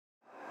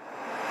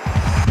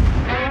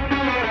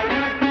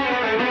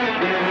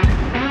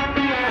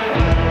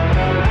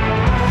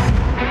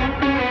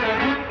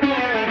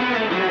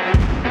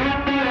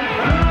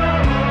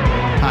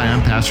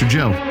Pastor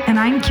Joe. And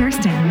I'm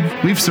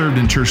Kirsten. We've served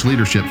in church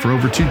leadership for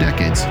over 2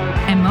 decades.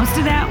 And most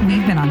of that,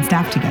 we've been on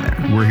staff together.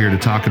 We're here to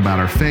talk about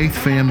our faith,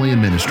 family,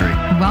 and ministry.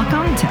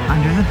 Welcome to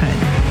Under the Hood.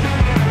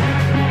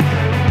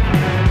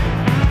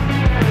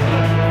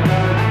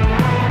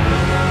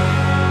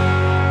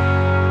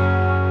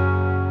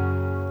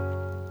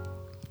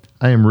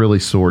 I am really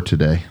sore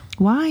today.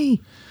 Why?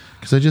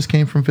 Because I just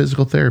came from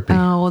physical therapy.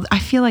 Oh, I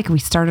feel like we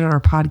started our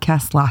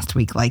podcast last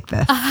week like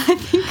this.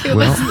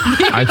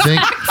 I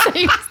think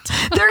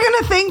They're going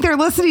to think they're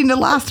listening to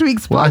last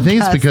week's podcast. Well, I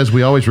think it's because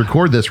we always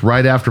record this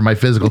right after my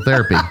physical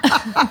therapy.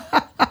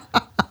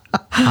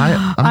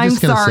 I'm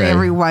sorry,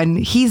 everyone.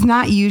 He's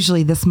not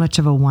usually this much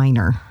of a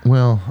whiner.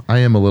 Well, I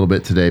am a little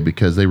bit today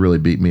because they really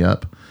beat me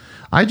up.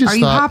 Are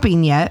you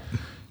hopping yet?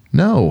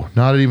 No,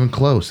 not even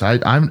close.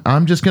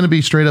 I'm just going to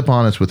be straight up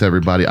honest with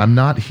everybody. I'm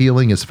not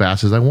healing as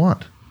fast as I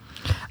want.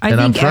 I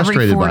think every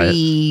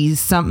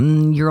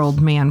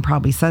 40-something-year-old man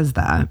probably says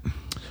that.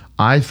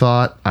 I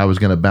thought I was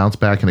going to bounce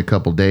back in a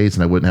couple days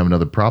and I wouldn't have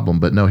another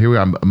problem. But no, here we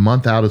are. I'm a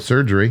month out of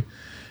surgery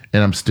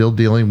and I'm still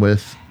dealing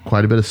with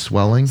quite a bit of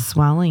swelling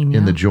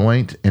in the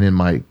joint and in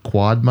my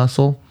quad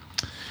muscle.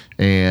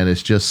 And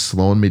it's just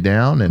slowing me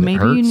down and maybe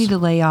it hurts. You need to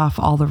lay off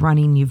all the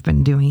running you've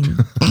been doing.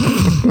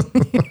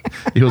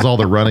 It was all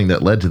the running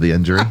that led to the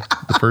injury in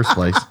the first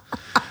place.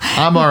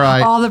 I'm all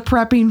right. All the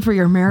prepping for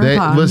your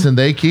marathon.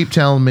 They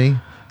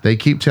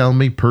keep telling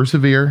me,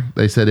 persevere.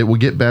 They said it will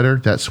get better.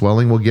 That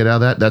swelling will get out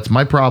of that. That's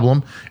my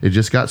problem. It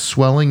just got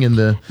swelling in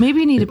the...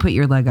 Maybe you need to put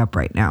your leg up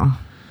right now.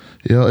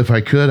 You know, if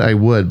I could, I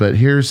would. But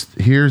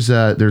there's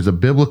a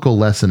biblical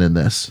lesson in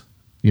this.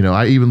 You know,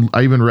 I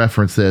even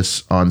referenced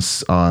this on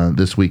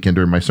this weekend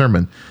during my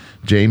sermon.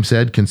 James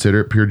said,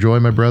 "Consider it pure joy,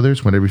 my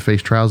brothers, whenever you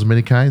face trials of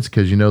many kinds,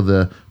 because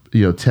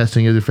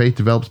testing of your faith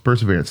develops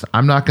perseverance."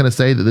 I'm not going to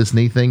say that this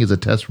knee thing is a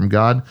test from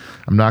God.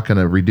 I'm not going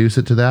to reduce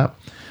it to that.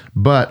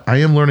 But I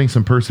am learning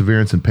some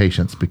perseverance and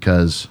patience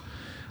because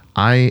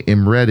I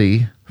am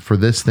ready for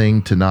this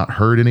thing to not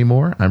hurt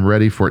anymore. I'm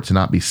ready for it to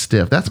not be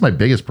stiff. That's my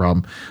biggest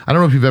problem. I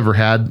don't know if you've ever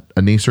had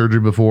a knee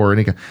surgery before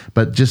or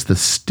but just the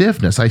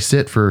stiffness. I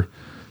sit for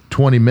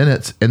 20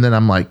 minutes and then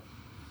I'm like,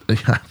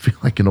 I feel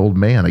like an old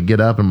man. I get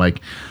up and I'm like,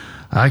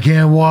 I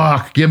can't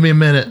walk. Give me a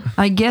minute.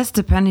 I guess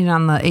depending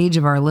on the age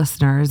of our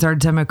listeners, our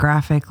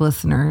demographic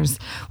listeners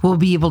will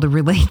be able to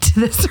relate to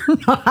this or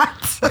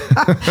not.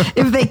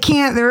 If they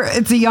can't,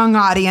 it's a young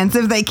audience.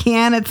 If they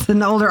can, it's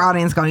an older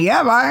audience going,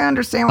 yeah, but I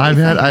understand what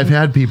I've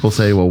had people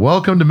say, well,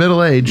 welcome to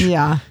middle age.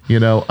 Yeah. You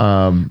know.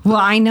 Well,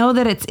 I know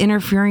that it's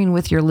interfering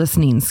with your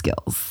listening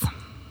skills.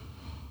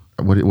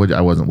 What I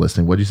wasn't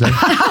listening. What'd you say?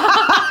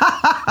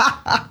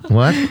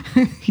 What?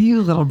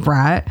 You little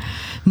brat.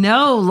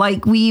 No,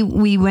 like we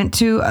went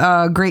to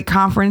a great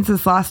conference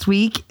this last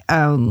week,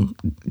 a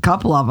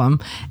couple of them,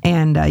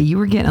 and you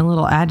were getting a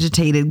little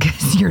agitated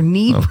because your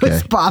knee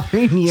was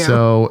bothering you.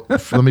 So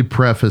let me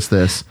preface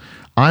this.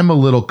 I'm a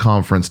little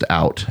conferenced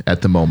out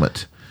at the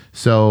moment.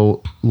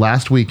 So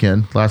last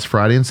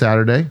Friday and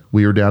Saturday,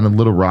 we were down in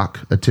Little Rock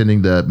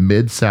attending the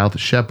Mid-South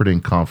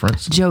Shepherding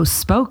Conference. Joe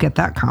spoke at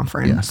that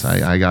conference. Yes,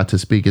 I got to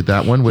speak at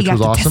that one, which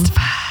was awesome.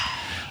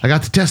 I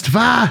got to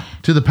testify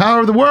to the power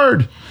of the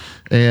word.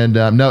 And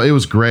no, it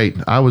was great.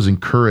 I was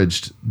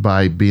encouraged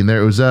by being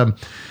there. It was and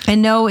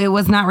no, it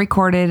was not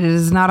recorded. It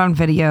is not on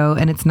video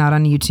and it's not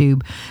on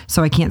YouTube.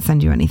 So I can't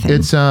send you anything.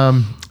 It's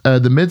the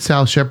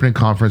Mid-South Shepherding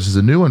Conference is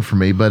a new one for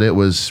me, but it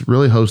was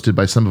really hosted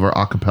by some of our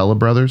a cappella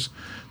brothers,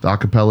 the A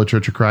Cappella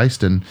Church of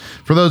Christ. And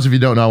for those of you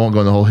who don't know, I won't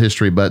go into the whole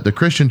history, but the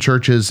Christian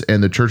churches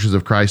and the Churches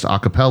of Christ a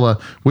cappella,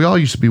 we all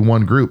used to be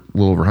one group a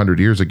little over 100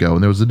 years ago.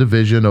 And there was a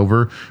division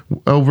over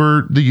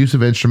the use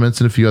of instruments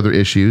and a few other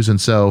issues.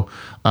 And so,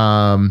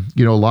 a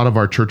lot of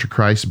our Church of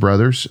Christ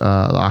brothers,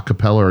 a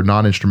cappella or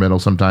non-instrumental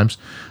sometimes,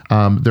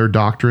 their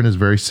doctrine is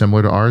very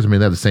similar to ours. I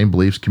mean, they have the same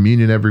beliefs,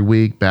 communion every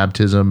week,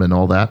 baptism and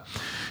all that.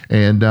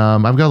 And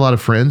I've got a lot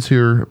of friends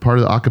who are part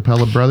of the a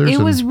cappella brothers.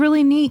 It was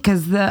really neat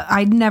because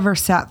I'd never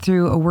sat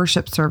through a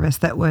worship service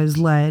that was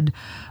led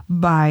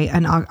by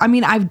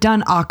I've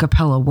done a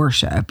cappella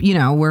worship,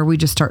 where we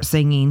just start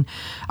singing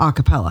a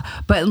cappella.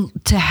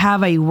 But to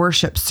have a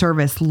worship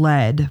service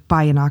led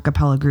by an a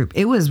cappella group,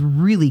 it was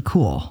really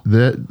cool.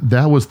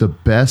 That was the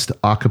best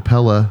a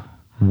cappella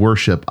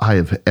worship I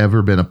have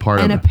ever been a part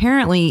of. And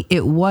apparently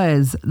it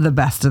was the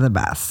best of the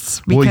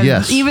best. Because well,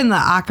 yes. Even the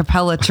a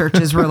cappella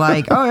churches were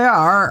like, oh yeah,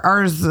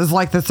 ours is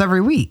like this every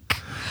week.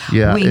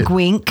 Yeah. Wink,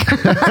 wink.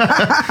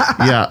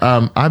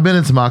 Yeah. I've been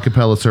in some a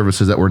cappella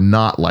services that were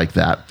not like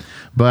that.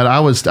 But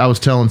I was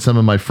telling some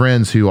of my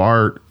friends who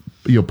are,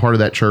 part of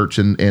that church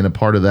and a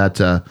part of that,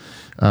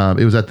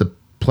 it was at the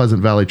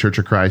Pleasant Valley Church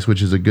of Christ,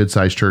 which is a good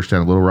sized church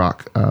down in Little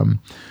Rock.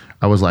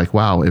 I was like,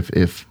 wow,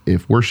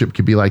 if worship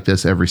could be like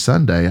this every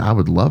Sunday, I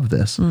would love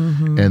this.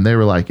 Mm-hmm. And they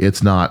were like,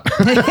 it's not.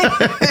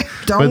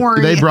 Don't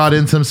worry. They brought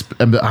in some,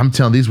 I'm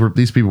telling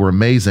these people were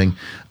amazing.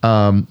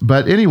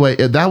 But anyway,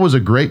 that was a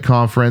great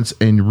conference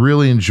and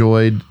really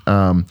enjoyed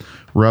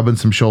rubbing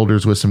some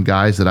shoulders with some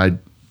guys that I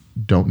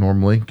don't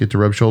normally get to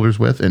rub shoulders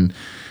with and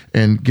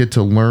get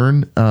to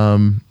learn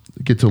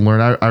get to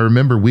learn. I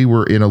remember we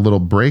were in a little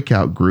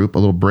breakout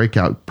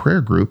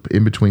prayer group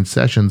in between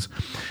sessions,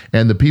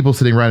 and the people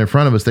sitting right in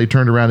front of us, they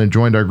turned around and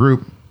joined our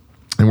group.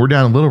 And we're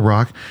down in Little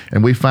Rock,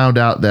 and we found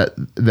out that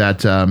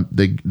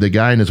the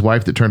guy and his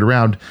wife that turned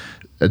around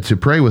to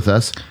pray with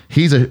us,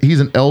 he's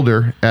an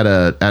elder at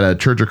a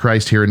Church of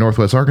Christ here in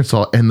Northwest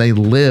Arkansas, and they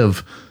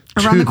live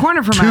around the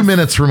corner from us. 2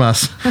 minutes from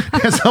us.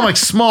 And so I'm like,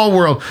 small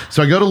world.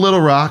 So I go to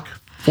Little Rock,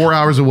 4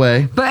 hours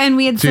away. And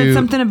we had said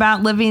something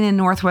about living in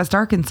Northwest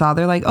Arkansas.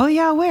 They're like, oh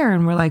yeah, where?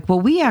 And we're like, well,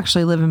 we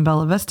actually live in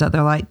Bella Vista.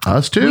 They're like,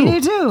 us too. We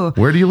do too.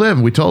 Where do you live?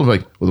 And we told them,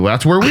 like, well,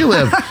 that's where we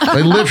live.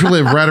 They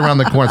literally live right around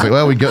the corner. It's like,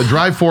 well, we go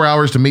drive 4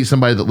 hours to meet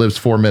somebody that lives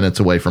 4 minutes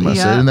away from us.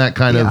 Yeah. Isn't that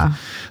kind of?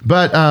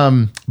 But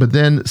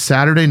then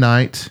Saturday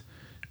night,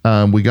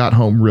 we got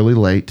home really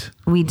late.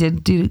 We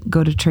did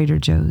go to Trader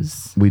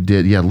Joe's. We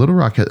did. Yeah. Little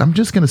Rock. I'm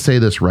just going to say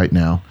this right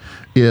now.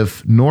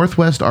 If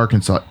Northwest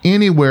Arkansas,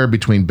 anywhere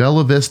between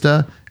Bella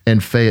Vista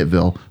and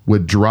Fayetteville,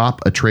 would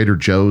drop a Trader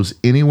Joe's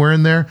anywhere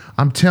in there,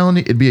 I'm telling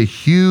you, it'd be a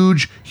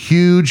huge,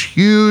 huge,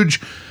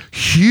 huge,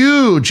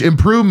 huge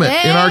improvement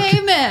in our.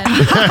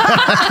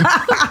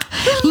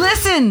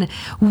 Listen,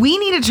 we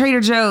need a Trader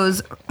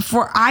Joe's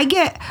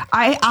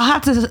I'll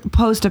have to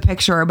post a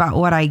picture about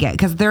what I get,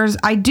 because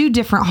I do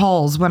different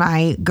hauls when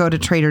I go to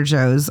Trader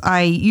Joe's.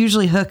 I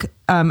usually hook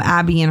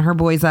Abby and her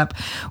boys up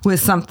with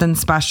something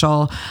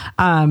special.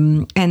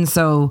 And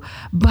so,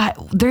 but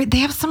they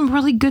have some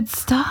really good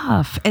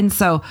stuff. And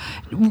so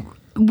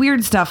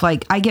weird stuff,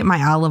 like I get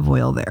my olive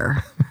oil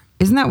there.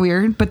 Isn't that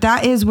weird? But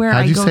that is where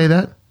How'd you say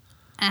that?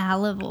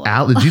 Olive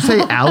oil. Did you say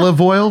olive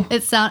oil?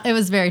 It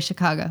was very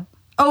Chicago.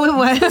 Oh, it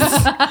was.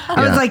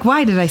 I was like,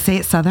 why did I say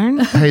it Southern?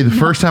 Hey, the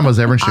first time I was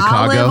ever in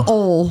Chicago, Olive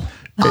oil.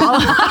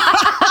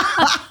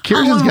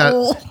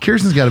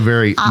 Kirsten's got a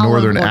very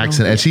northern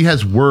accent, and she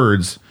has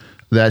words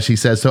that she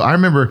says. So I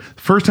remember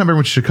first time I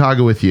went to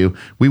Chicago with you,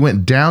 we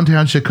went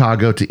downtown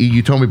Chicago to eat.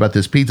 You told me about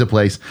this pizza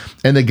place,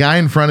 and the guy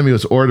in front of me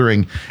was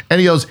ordering, and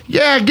he goes,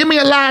 yeah, give me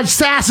a large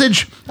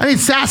sausage. I need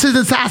sausage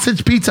and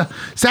sausage pizza,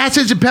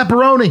 sausage and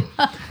pepperoni.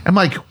 I'm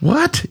like,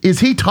 what is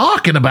he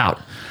talking about?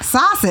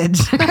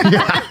 Sausage.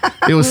 Yeah,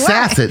 it was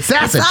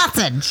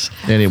sausage.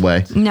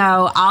 Anyway.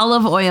 No,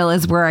 olive oil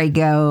is where I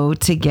go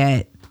to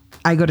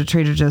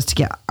Trader Joe's to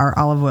get our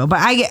olive oil. But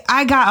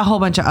I got a whole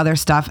bunch of other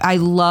stuff. I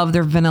love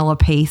their vanilla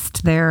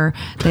paste there.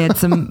 They had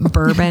some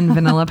bourbon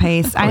vanilla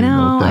paste. I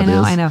know.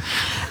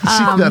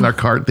 She put that in our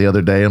cart the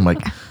other day. I'm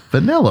like,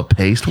 vanilla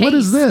paste? What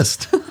is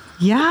this?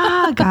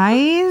 Yeah,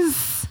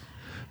 guys.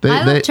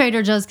 I love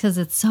Trader Joe's because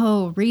it's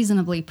so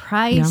reasonably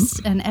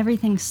priced and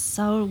everything's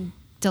so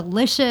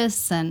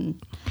delicious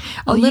and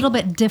a little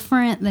bit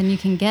different than you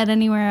can get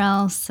anywhere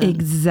else.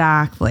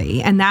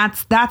 Exactly. And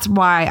that's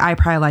why I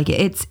probably like it.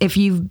 It's if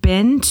you've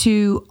been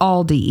to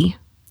Aldi,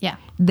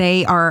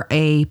 they are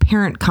a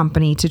parent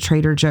company to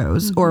Trader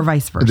Joe's or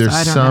vice versa.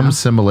 There's some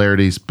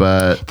similarities,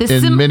 but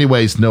in many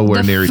ways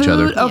nowhere near each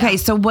other. Okay,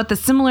 so what the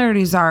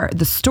similarities are,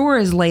 the store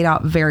is laid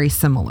out very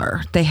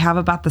similar. They have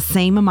about the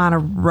same amount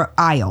of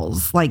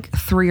aisles, like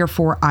 3 or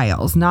 4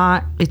 aisles.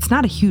 It's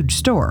not a huge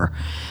store.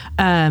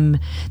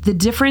 The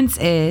difference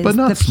is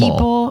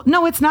small.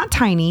 No, it's not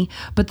tiny,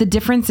 but the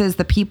difference is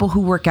the people who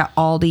work at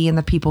Aldi and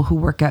the people who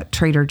work at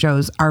Trader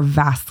Joe's are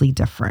vastly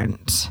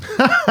different.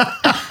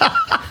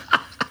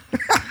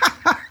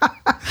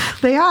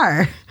 They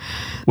are.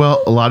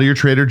 Well, a lot of your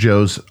Trader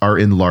Joe's are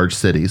in large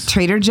cities.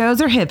 Trader Joe's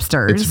are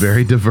hipsters. It's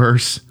very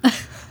diverse.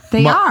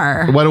 They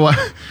are. What do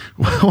I?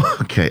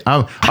 Okay.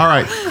 All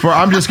right.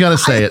 I'm just going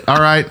to say it.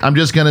 All right. I'm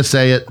just going to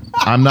say it.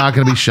 I'm not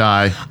going to be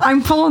shy.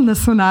 I'm pulling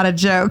this one out of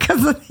Joe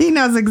because he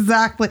knows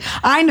exactly.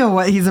 I know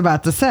what he's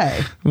about to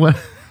say. What?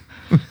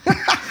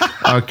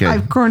 Okay.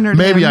 I've cornered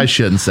Maybe him. I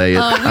shouldn't say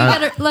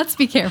it. Let's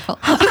be careful.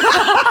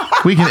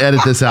 We can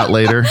edit this out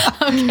later.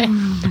 Okay.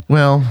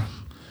 Well,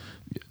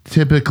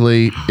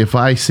 typically, if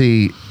I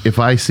see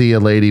a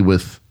lady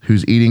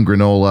who's eating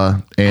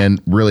granola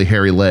and really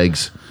hairy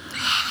legs,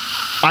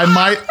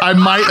 I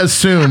might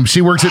assume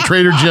she works at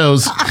Trader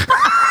Joe's.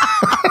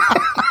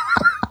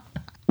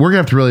 We're gonna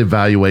have to really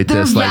evaluate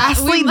this. They're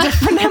vastly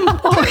different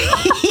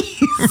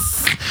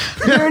employees.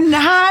 They're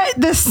not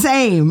the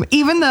same,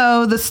 even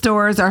though the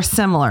stores are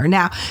similar.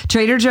 Now,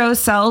 Trader Joe's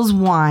sells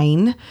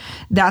wine.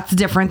 That's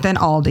different than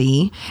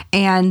Aldi.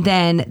 And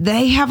then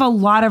they have a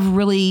lot of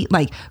really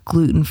like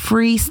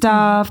gluten-free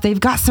stuff. They've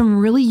got some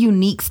really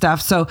unique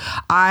stuff. So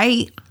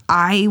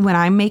when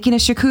I'm making a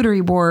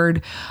charcuterie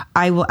board,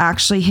 I will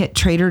actually hit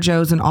Trader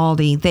Joe's and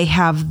Aldi. They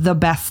have the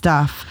best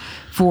stuff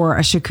for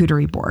a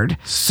charcuterie board.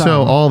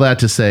 So all that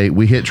to say,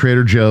 we hit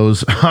Trader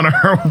Joe's on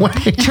our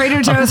way.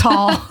 Trader Joe's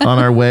Hall. On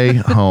our way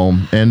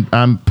home. And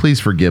please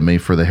forgive me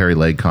for the hairy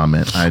leg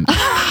comment.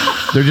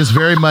 They're just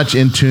very much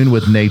in tune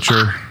with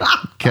nature.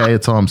 Okay,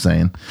 that's all I'm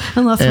saying.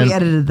 Unless we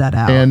edited that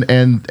out.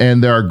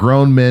 And there are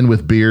grown men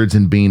with beards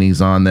and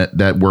beanies on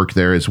that work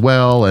there as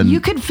well. And you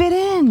could fit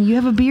in. You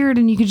have a beard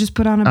and you could just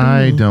put on a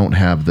beanie. I don't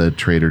have the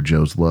Trader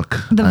Joe's look.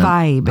 The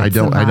vibe. I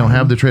don't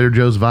have the Trader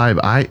Joe's vibe.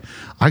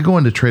 I go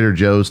into Trader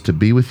Joe's to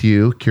be with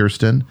you,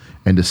 Kirsten,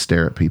 and to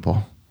stare at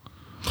people.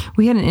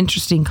 We had an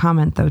interesting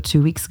comment though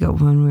 2 weeks ago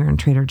when we were in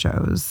Trader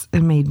Joe's.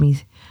 It made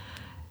me.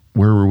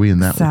 Where were we in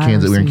that?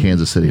 Sad. We were in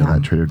Kansas City on Yeah.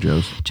 that Trader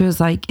Joe's. Joe's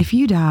like, if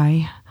you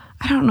die,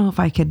 I don't know if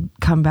I could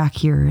come back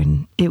here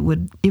and it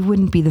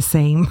wouldn't be the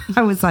same.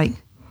 I was like,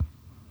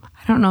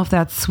 I don't know if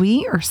that's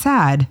sweet or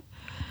sad.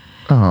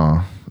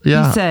 Oh,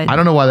 yeah. He said- I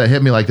don't know why that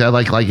hit me like that.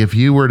 Like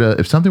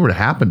if something were to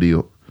happen to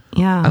you,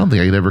 Yeah. I don't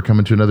think I could ever come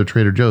into another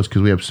Trader Joe's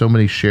because we have so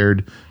many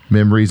shared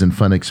memories and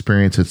fun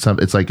experiences.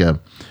 It's like I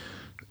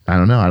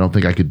don't know. I don't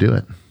think I could do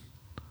it.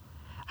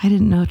 I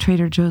didn't know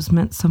Trader Joe's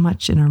meant so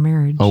much in our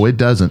marriage. Oh, it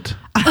doesn't.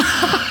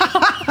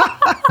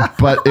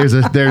 But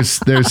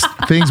there's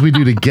things we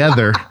do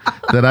together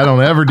that I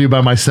don't ever do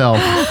by myself.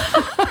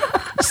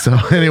 So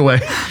anyway,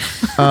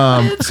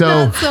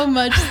 so Not so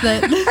much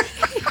that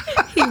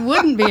he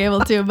wouldn't be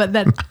able to, but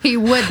that he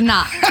would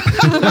not.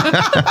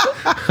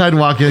 I'd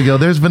walk in and go,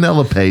 "There's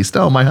vanilla paste."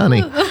 Oh, my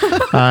honey.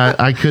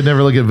 I could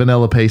never look at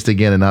vanilla paste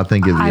again and not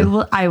think of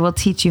you. I will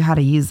teach you how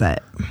to use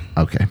it.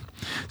 Okay.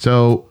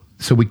 So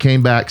we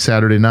came back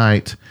Saturday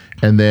night,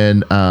 and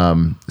then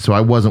so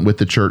I wasn't with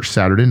the church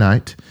Saturday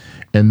night.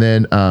 And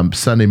then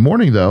Sunday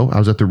morning, though, I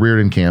was at the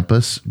Reardon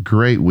campus.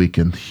 Great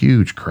weekend,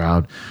 huge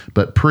crowd,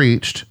 but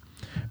preached.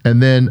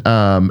 And then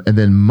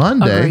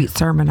Monday, A great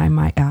sermon, I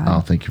might add.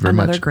 oh, thank you very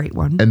much. Another great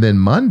one. And then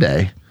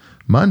Monday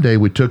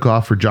we took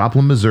off for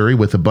Joplin, Missouri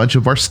with a bunch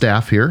of our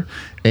staff here.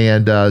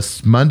 And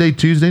Monday,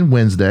 Tuesday, and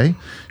Wednesday,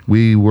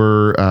 we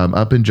were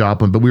up in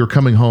Joplin, but we were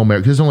coming home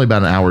because it's only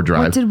about an hour drive.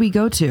 What did we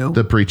go to?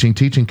 The Preaching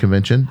Teaching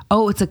Convention.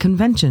 Oh, it's a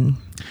convention.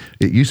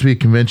 It used to be a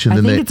convention. I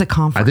then think it's a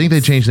conference. I think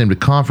they changed the name to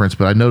conference,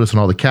 but I noticed on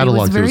all the It catalogs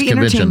was very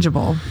convention.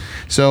 interchangeable.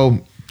 So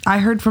I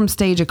heard from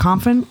stage a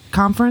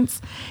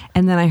conference,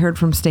 and then I heard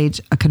from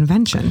stage a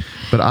convention.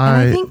 But and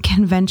I think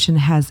convention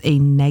has a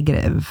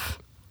negative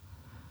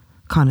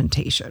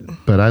connotation.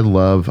 But I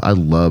love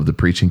the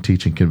Preaching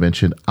Teaching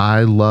Convention.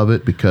 I love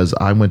it because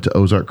I went to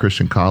Ozark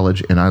Christian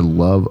College, and I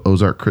love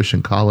Ozark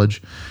Christian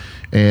College.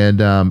 And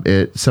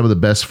some of the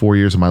best 4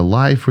 years of my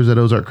life was at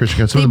Ozark Christian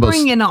College. They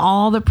bring in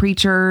all the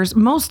preachers.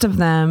 Most of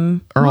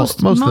them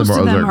most of them are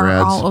Ozark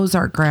grads. all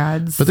Ozark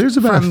grads. But there's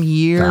about from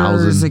years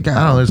 1,000 ago. I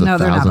don't know. There's No,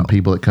 they're not 1,000 all.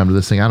 people that come to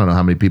this thing. I don't know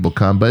how many people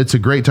come, but it's a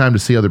great time to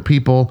see other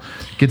people,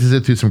 get to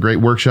sit through some great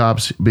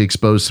workshops, be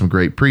exposed to some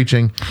great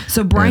preaching.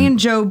 So Brian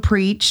Job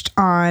preached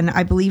on,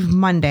 I believe,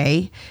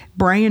 Monday.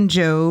 Brian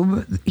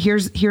Job,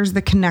 here's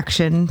the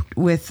connection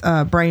with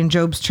Brian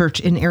Job's church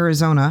in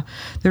Arizona.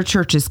 Their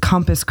church is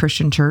Compass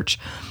Christian Church.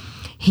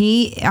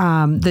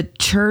 The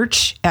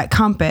church at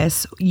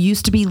Compass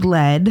used to be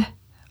led,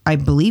 I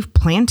believe,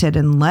 planted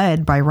and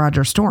led by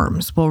Roger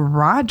Storms. Well,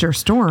 Roger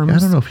Storms I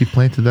don't know if he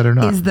planted that or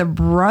not. is the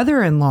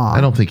brother-in-law.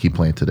 I don't think he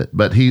planted it,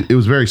 but it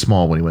was very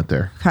small when he went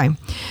there. Okay.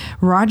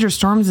 Roger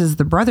Storms is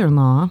the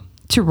brother-in-law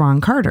to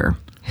Ron Carter,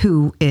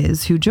 who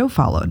Joe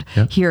followed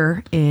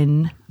here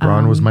in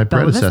Ron was my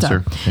Bella Vista.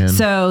 predecessor, and-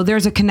 So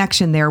there's a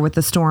connection there with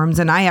the Storms.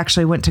 And I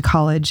actually went to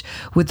college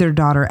with their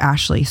daughter,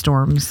 Ashley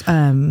Storms,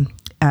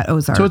 at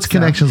Ozark. So it's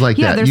connections like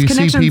that. There's You see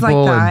connections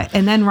people like that.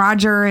 And then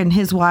Roger and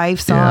his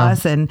wife saw Yeah.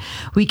 us, and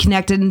we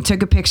connected and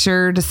took a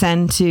picture to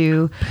send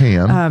to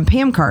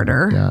Pam.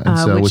 Carter. Yeah, and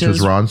so which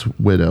was Ron's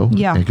widow.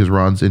 Yeah. because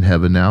Ron's in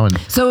heaven now, and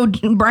So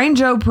Brian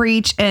Joe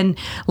preached, and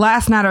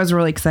last night I was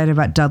really excited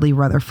about Dudley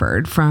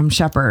Rutherford from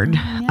Shepherd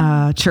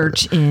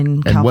Church in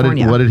and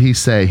California. what did he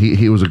say?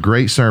 He was a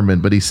great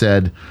sermon, but he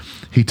said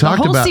he the talked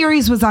whole about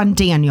series was on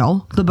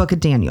Daniel, the book of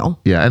Daniel.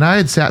 Yeah, and I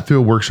had sat through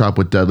a workshop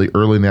with Dudley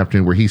early in the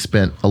afternoon where he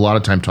spent a lot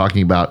of time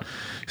talking about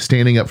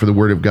standing up for the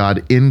word of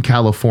God in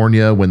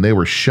California when they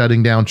were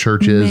shutting down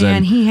churches. Man,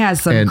 and he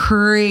has some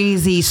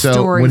crazy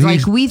stories.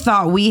 Like we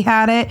thought we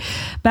had it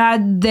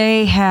bad.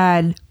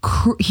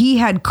 He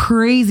had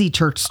crazy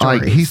church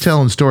stories. Like he's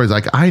telling stories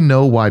like, I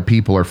know why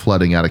people are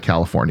flooding out of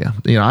California.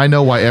 I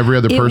know why every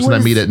other person I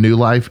meet at New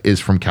Life is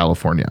from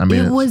California. I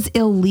mean, it was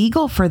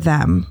illegal for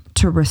them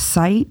to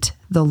recite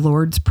the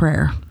Lord's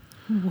Prayer.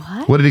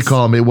 What did he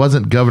call him? It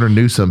wasn't Governor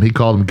Newsom. He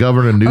called him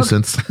Governor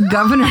Nuisance.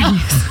 Governor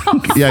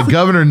Newsom. Yeah,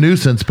 Governor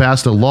Nuisance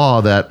passed a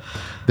law that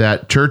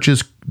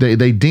churches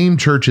they deemed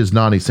churches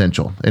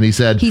non-essential, and he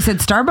said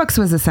Starbucks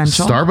was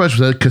essential.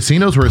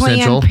 Casinos were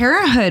essential. Planned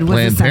Parenthood was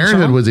Planned essential.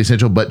 Parenthood was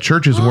essential, but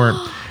churches weren't.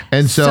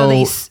 And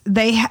so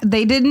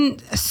they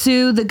didn't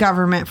sue the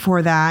government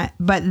for that,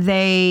 but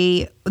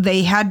they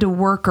had to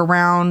work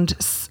around,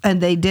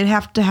 and they did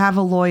have to have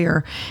a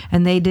lawyer,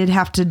 and they did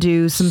have to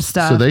do some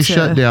stuff. So they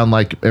shut down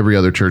like every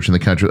other church in the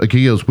country. Like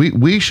he goes,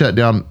 we shut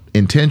down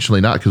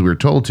intentionally, not because we were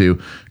told to,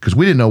 because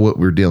we didn't know what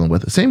we were dealing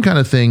with. The same kind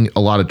of thing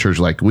a lot of churches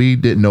like. We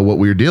didn't know what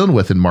we were dealing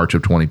with in March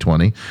of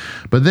 2020.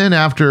 But then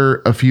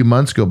after a few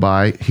months go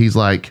by, he's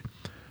like,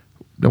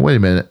 no, wait a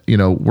minute.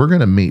 We're going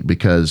to meet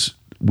because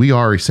we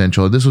are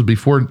essential. This was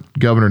before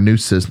Governor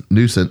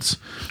Nuisance.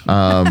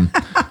 I'm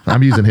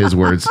using his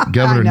words.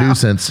 Governor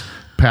Nuisance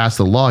passed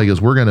the law. He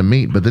goes, we're going to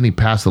meet. But then he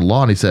passed the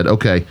law and he said,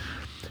 okay,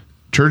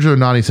 churches are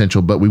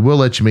non-essential, but we will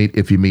let you meet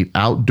if you meet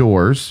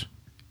outdoors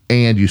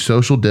and you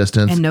social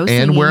distance And no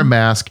and wear a singing.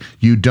 mask.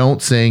 You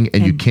don't sing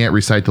and you can't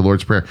recite the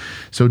Lord's Prayer.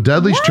 So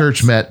Dudley's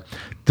church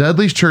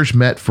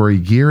met for a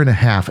year and a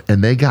half,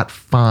 and they got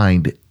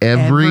fined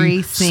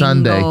every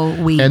Sunday.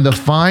 single week. And the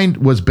fine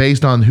was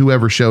based on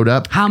whoever showed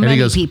up. How And he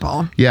many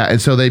people? Yeah,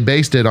 and so they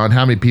based it on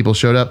how many people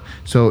showed up.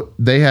 So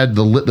they had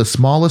the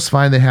smallest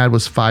fine they had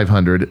was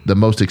 $500. The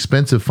most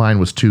expensive fine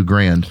was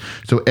 $2,000.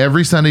 So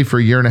every Sunday for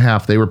a year and a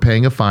half, they were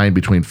paying a fine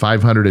between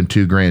 $500 and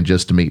 $2,000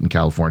 just to meet in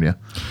California.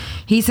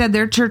 He said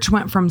their church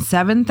went from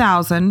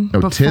 7,000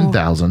 No,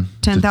 10,000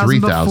 to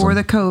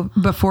 3,000.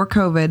 before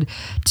COVID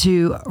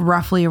to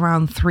roughly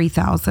around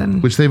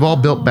 3,000. Which they've all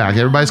built back.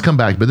 Everybody's come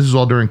back, but this is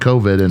all during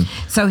COVID. And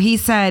So he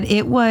said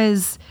it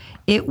was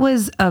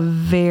a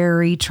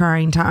very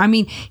trying time. I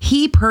mean,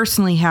 he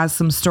personally has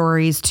some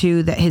stories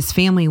too that his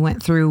family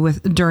went through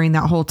during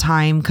that whole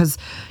time, because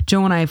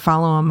Joe and I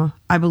follow him.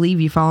 I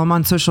believe you follow him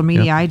on social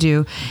media. Yep. I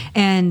do.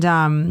 And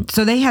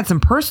so they had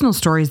some personal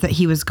stories that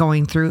he was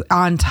going through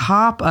on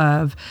top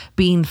of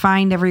being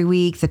fined every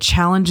week, the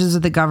challenges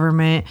of the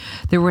government.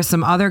 There was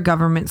some other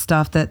government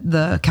stuff that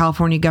the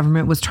California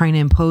government was trying to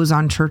impose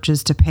on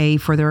churches to pay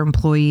for their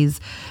employees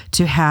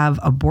to have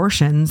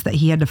abortions, that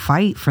he had to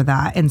fight for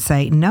that and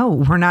say, no,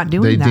 we're not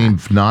doing they that.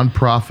 deemed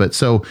nonprofit.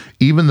 So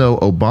even though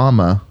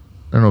Obama,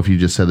 I don't know if you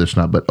just said this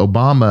or not, but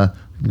Obama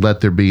let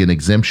there be an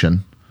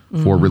exemption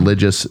for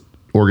religious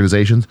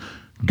organizations,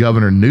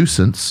 Governor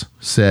Newsom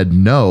said,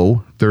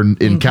 no, they're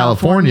in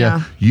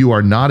California, you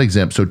are not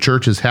exempt. So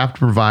churches have to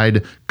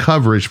provide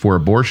coverage for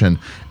abortion.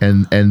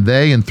 And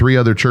they and 3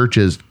 other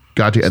churches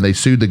got to, and they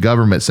sued the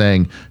government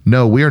saying,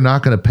 no, we are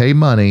not going to pay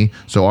money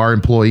so our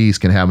employees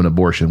can have an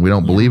abortion. We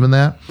don't believe in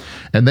that.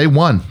 And they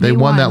won. They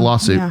won that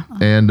lawsuit. Yeah.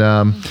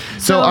 And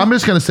so I'm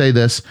just going to say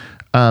this.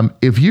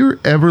 If you're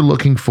ever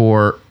looking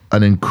for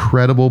an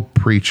incredible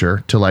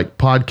preacher to like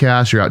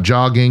podcast, you're out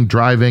jogging,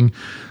 driving,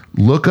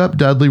 look up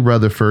Dudley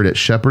Rutherford at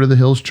Shepherd of the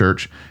Hills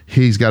Church.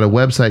 He's got a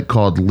website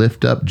called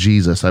Lift Up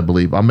Jesus, I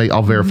believe.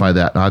 I'll verify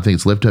that. I think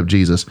it's Lift Up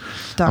Jesus.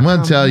 I'm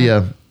going to tell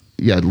you,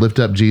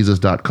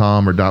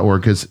 liftupjesus.com or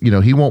 .org, because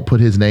he won't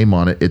put his name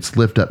on it. It's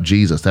Lift Up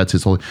Jesus. That's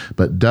his whole.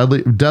 But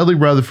Dudley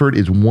Rutherford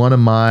is one of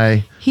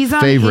my He's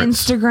on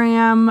favorites.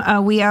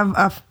 Instagram. We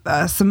have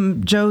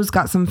Joe's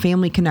got some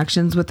family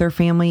connections with their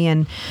family,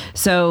 and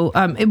so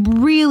a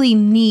really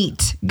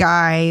neat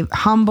guy,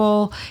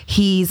 humble.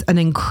 He's an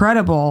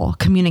incredible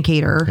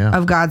communicator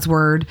of God's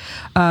word.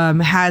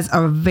 Has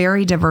a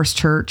very diverse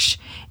church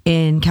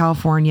in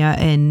California,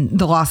 in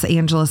the Los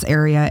Angeles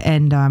area,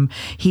 and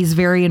he's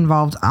very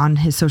involved on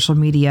his social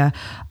media,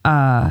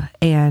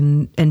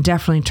 and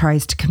definitely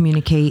tries to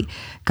communicate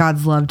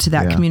God's love to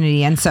that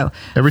community. And so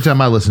every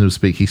time I listen to him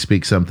speak, he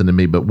speaks something to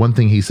me. But one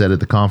thing he said at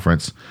the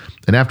conference,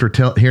 and after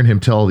hearing him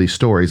tell all these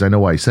stories, I know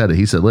why he said it.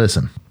 He said,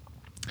 listen,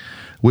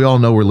 we all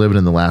know we're living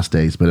in the last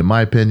days, but in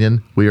my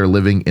opinion, we are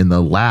living in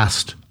the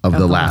last of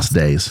the last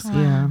days.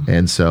 Yeah.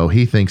 And so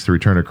he thinks the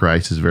return of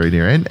Christ is very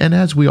near. And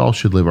as we all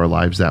should live our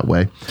lives that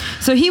way.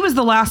 So he was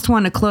the last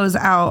one to close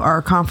out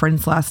our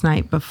conference last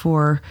night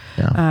before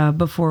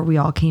we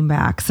all came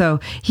back. So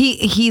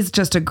he's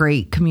just a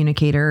great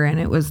communicator,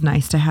 and it was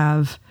nice to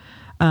have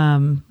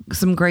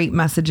some great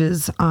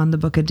messages on the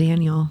book of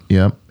Daniel.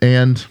 Yep.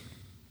 And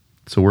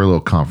so we're a little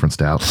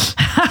conferenced out.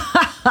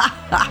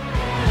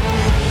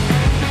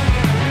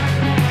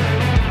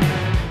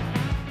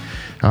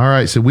 All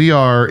right, so we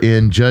are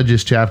in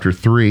Judges chapter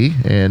 3,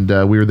 and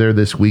we were there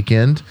this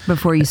weekend.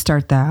 Before you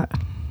started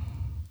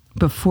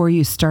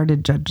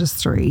Judges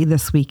 3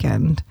 this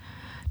weekend,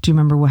 do you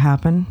remember what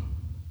happened?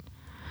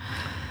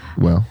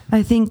 Well,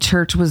 I think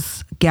church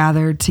was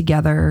gathered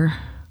together.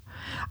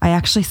 I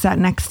actually sat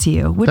next to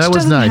you, which that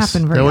was doesn't nice.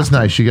 happen very That was often.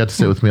 nice. You got to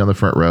sit with me on the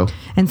front row.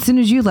 And as soon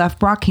as you left,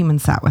 Brock came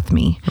and sat with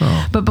me.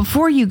 Oh. But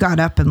before you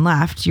got up and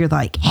left, you're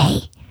like,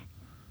 hey.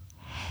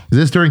 Is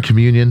this during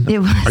communion? It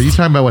was. Are you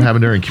talking about what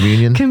happened during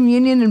communion?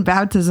 Communion and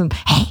baptism.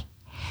 Hey,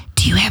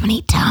 do you have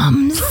any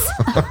Tums?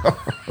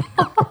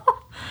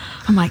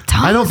 I'm like,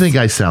 Tums? I don't think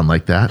I sound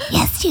like that.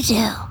 Yes, you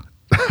do.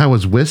 I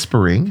was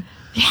whispering.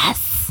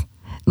 Yes.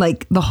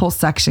 Like the whole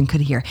section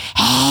could hear,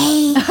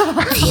 hey,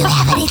 do you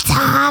have any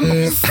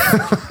Tums?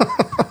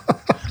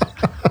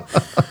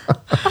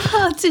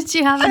 Oh, did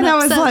you have an And I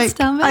was upset like,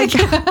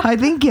 stomach? I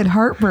think get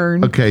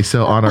heartburn. Okay,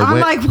 so on our I'm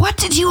way, like, what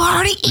did you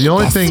already eat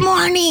this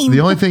morning? the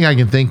only thing I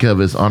can think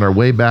of is on our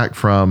way back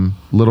from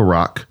Little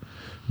Rock,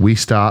 we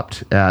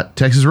stopped at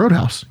Texas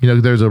Roadhouse.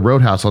 There's a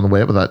Roadhouse on the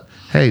way up. I thought,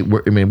 hey,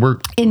 we're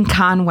in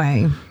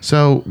Conway.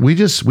 So we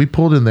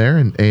pulled in there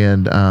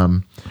and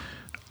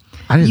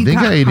I didn't think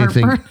I ate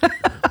anything.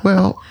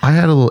 Well, I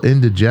had a little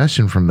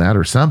indigestion from that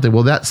or something.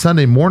 Well, that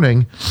Sunday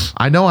morning,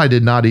 I know I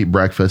did not eat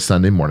breakfast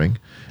Sunday morning.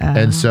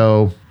 And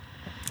so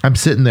I'm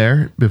sitting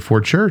there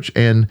before church,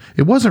 and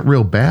it wasn't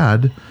real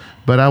bad,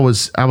 but I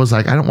was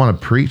like, I don't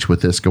want to preach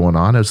with this going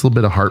on. It was a little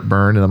bit of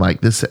heartburn, and I'm like,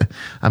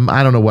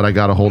 I don't know what I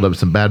got a hold of,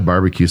 some bad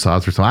barbecue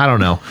sauce or something. I don't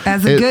know.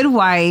 As a good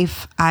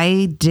wife,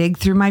 I dig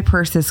through my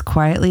purse as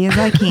quietly as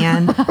I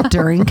can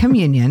during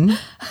communion.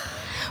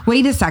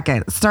 Wait a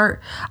second.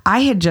 I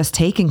had just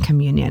taken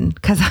communion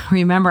because I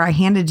remember I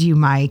handed you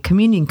my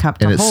communion cup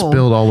to and it hold.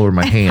 spilled all over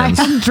my hands.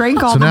 I hadn't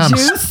drank all the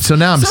juice. So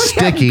now I'm he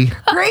sticky.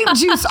 had grape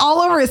juice all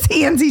over his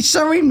hands. He's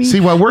showing me. See,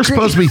 while we're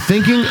supposed to be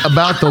thinking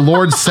about the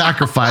Lord's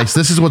sacrifice,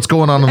 this is what's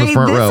going on the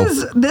front row.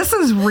 This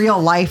is real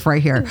life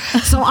right here.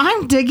 So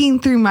I'm digging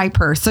through my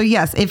purse. So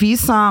yes, if you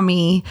saw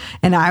me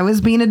and I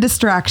was being a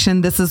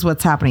distraction, this is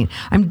what's happening.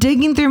 I'm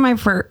digging through my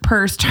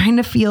purse, trying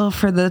to feel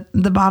for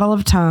the bottle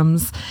of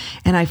Tums,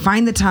 and I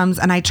find the Tums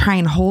and I try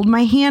and hold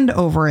my hand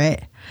over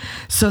it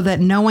so that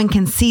no one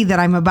can see that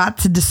I'm about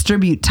to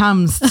distribute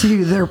Tums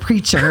to their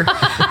preacher.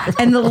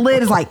 And the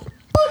lid is like,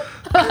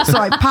 boop. So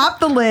I pop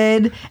the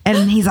lid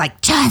and he's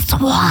like, just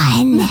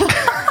one.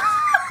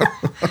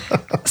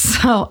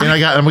 And I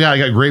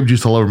got grape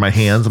juice all over my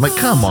hands. I'm like,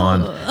 come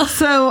on.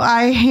 So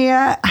I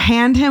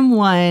hand him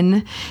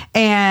one,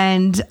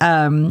 and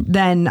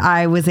then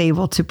I was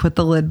able to put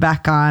the lid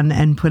back on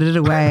and put it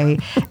away.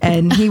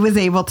 And he was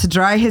able to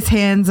dry his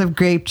hands of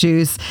grape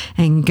juice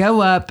and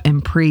go up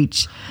and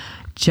preach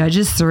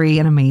Judges 3,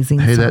 an amazing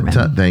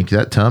sermon. Thank you.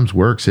 That Tums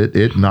works.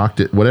 It knocked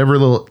it. Whatever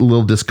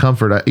little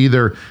discomfort.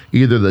 Either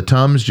the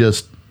Tums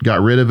just got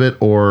rid of it,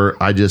 or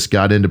I just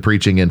got into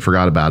preaching and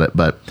forgot about it.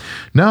 But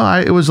no,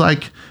 it was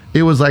like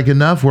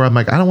enough where I'm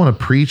like, I don't want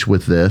to preach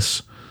with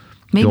this.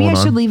 Maybe I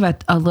should leave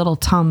a little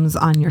Tums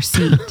on your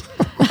seat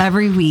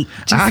every week.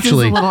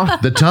 Actually,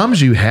 the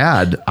Tums you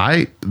had,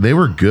 they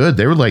were good.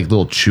 They were like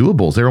little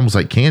chewables. They were almost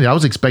like candy. I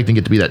was expecting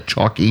it to be that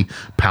chalky,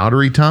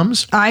 powdery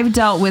Tums. I've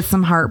dealt with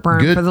some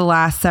heartburn for the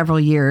last several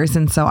years,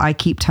 and so I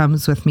keep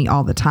Tums with me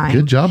all the time.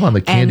 Good job on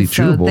the candy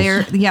chewables.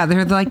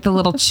 They're like the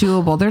little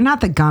chewable. They're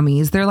not the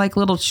gummies. They're like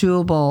little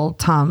chewable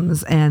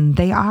Tums, and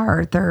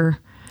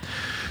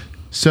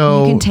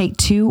so you can take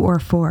 2 or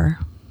 4.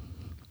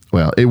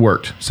 Well, it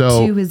worked.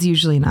 So 2 is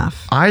usually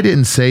enough. I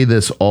didn't say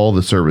this all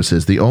the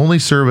services. The only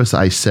service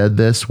I said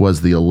this was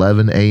the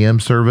 11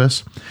 a.m.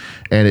 service,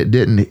 and it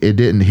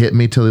didn't hit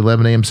me till the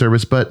 11 a.m.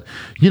 service. But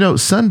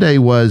Sunday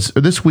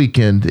this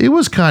weekend. It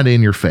was kind of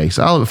in your face.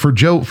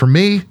 For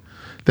me,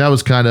 that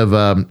was kind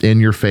of in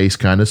your face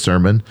kind of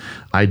sermon.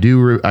 I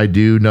do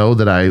know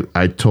that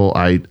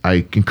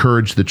I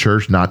encourage the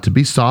church not to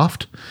be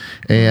soft,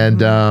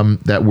 and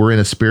that we're in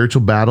a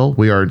spiritual battle.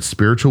 We are in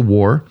spiritual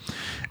war.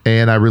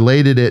 And I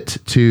related it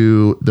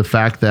to the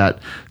fact that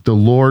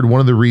one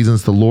of the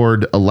reasons the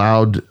Lord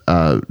allowed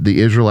the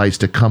Israelites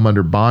to come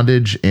under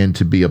bondage and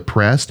to be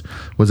oppressed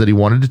was that he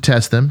wanted to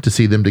test them, to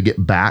see them to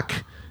get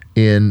back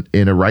in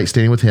a right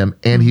standing with him.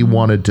 And he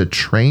wanted to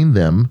train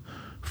them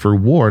for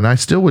war. And I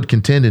still would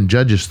contend in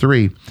Judges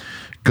 3,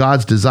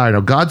 God's desire. Now,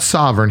 God's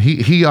sovereign.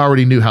 He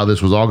already knew how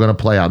this was all going to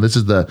play out. This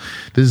is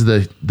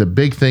the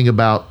big thing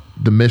about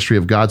the mystery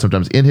of God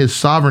sometimes. In his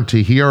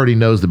sovereignty, he already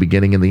knows the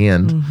beginning and the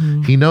end.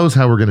 Mm-hmm. He knows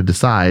how we're going to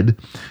decide.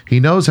 He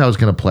knows how it's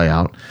going to play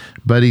out,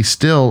 but he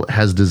still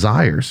has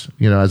desires.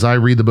 As I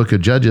read the book of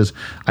Judges,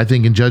 I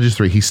think in Judges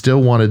 3, he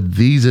still wanted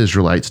these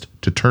Israelites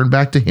to turn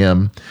back to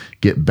him,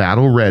 get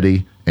battle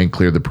ready, and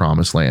clear the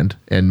promised land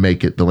and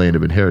make it the land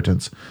of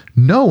inheritance,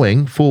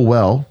 knowing full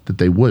well that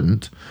they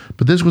wouldn't.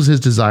 But this was his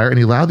desire, and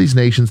he allowed these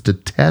nations to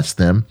test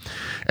them.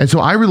 And so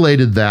I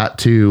related that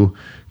to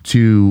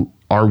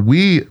are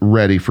we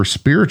ready for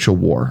spiritual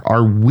war?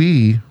 Are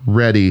we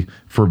ready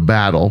for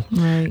battle?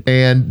 Right.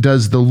 And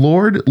does the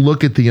Lord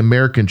look at the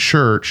American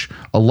church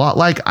a lot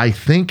like I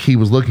think he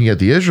was looking at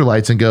the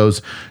Israelites and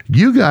goes,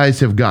 you guys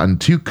have gotten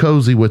too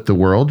cozy with the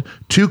world,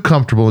 too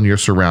comfortable in your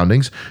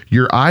surroundings.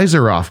 Your eyes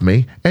are off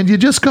me, and you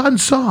just gotten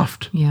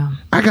soft. Yeah.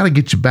 I got to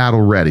get you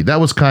battle ready. That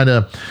was kind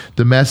of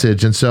the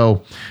message. And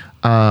so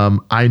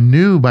I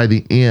knew by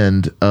the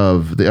end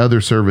of the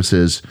other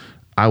services,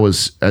 I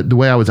was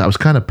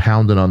kind of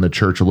pounding on the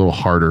church a little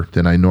harder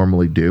than I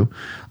normally do.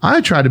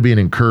 I try to be an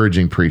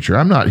encouraging preacher.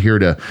 I'm not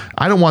here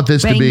I don't want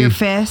this bang to be your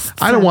fists.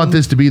 I don't want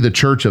this to be the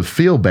church of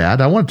feel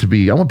bad. I want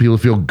people to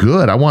feel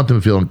good. I want them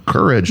to feel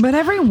encouraged. But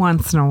every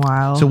once in a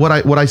while. So what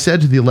I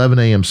said to the 11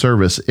 a.m.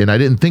 service, and I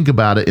didn't think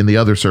about it in the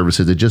other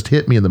services, it just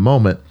hit me in the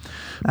moment.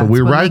 But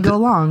we were right at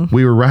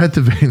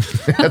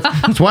the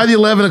that's why the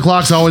 11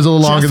 o'clock's always a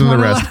little longer than the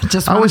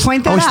rest. I always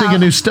think of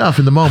new stuff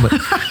in the moment.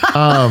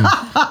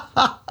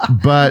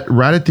 But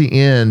right at the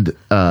end,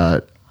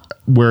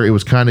 where it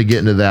was kind of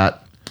getting to that,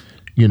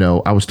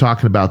 I was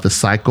talking about the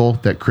cycle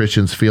that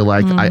Christians feel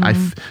like.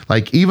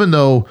 Mm-hmm. Even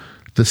though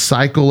the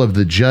cycle of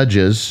the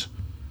judges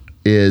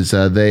is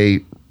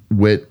they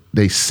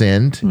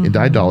sinned mm-hmm. into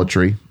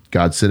idolatry.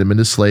 God sent him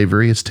into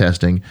slavery, his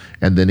testing,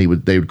 and then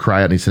they would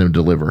cry out and he sent him to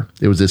deliver.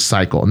 It was this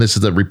cycle, and this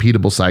is a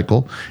repeatable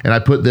cycle. And I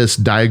put this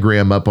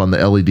diagram up on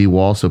the LED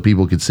wall so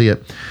people could see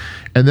it.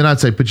 And then I'd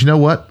say, but you know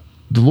what?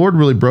 The Lord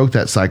really broke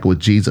that cycle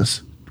with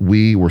Jesus.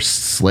 We were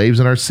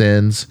slaves in our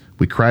sins.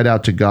 We cried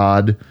out to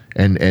God,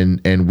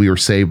 and we were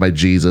saved by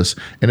Jesus.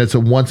 And it's a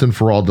once and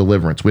for all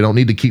deliverance. We don't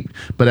need to keep.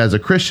 But as a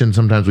Christian,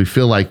 sometimes we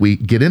feel like we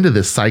get into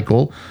this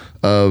cycle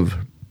of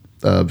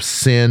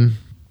sin,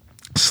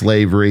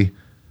 slavery,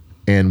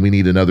 and we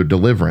need another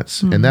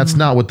deliverance. And that's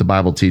not what the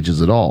Bible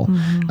teaches at all.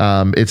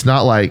 It's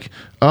not like,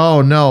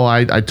 oh no,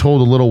 I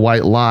told a little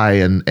white lie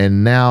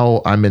and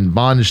now I'm in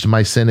bondage to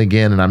my sin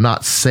again and I'm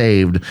not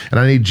saved and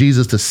I need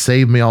Jesus to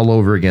save me all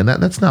over again.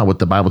 That's not what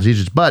the Bible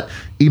teaches. But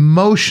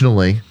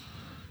emotionally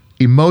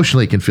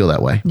it can feel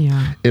that way.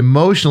 Yeah.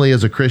 Emotionally,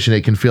 as a Christian,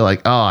 it can feel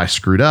like, oh, I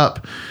screwed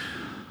up.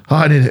 Oh,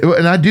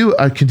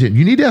 I continue.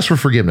 You need to ask for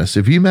forgiveness.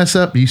 If you mess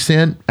up, you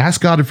sin, ask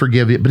God to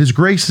forgive you, but his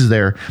grace is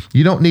there.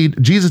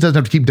 Jesus doesn't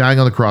have to keep dying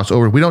on the cross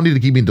over. We don't need to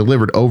keep being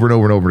delivered over and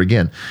over and over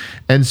again.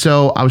 And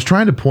so I was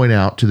trying to point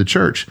out to the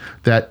church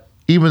that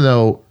even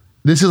though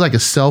this is like a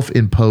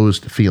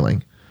self-imposed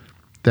feeling,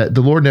 that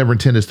the Lord never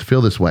intended us to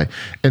feel this way.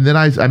 And then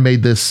I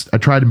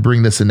tried to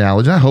bring this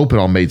analogy. I hope it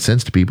all made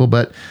sense to people,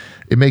 but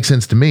it makes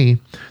sense to me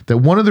that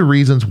one of the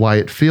reasons why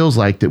it feels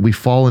like that we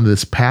fall into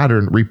this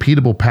pattern,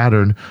 repeatable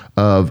pattern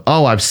of,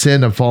 oh, I've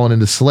sinned, I've fallen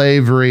into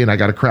slavery, and I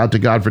got to cry out to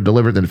God for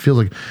deliverance. And it feels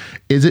like,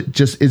 is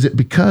it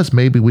because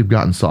maybe we've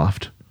gotten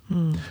soft?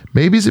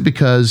 Maybe is it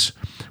because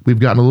we've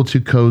gotten a little too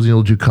cozy, a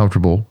little too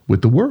comfortable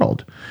with the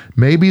world?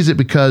 Maybe is it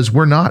because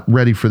we're not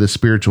ready for the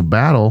spiritual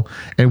battle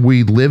and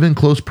we live in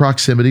close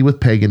proximity with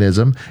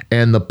paganism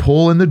and the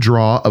pull and the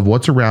draw of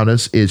what's around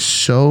us is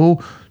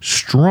so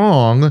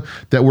strong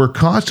that we're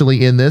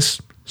constantly in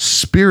this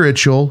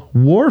spiritual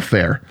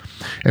warfare.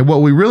 And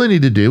what we really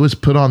need to do is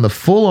put on the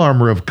full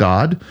armor of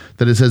God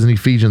that it says in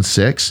Ephesians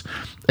 6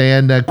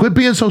 and quit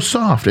being so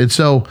soft. And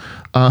so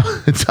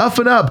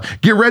toughen up,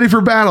 get ready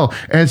for battle.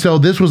 And so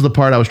this was the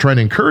part I was trying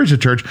to encourage the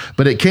church,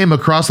 but it came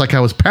across like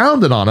I was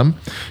pounding on them,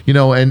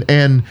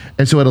 and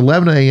so at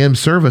 11 a.m.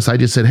 service, I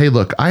just said, hey,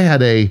 look, I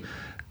had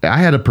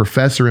a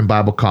professor in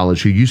Bible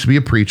college who used to be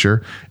a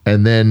preacher,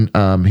 and then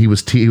he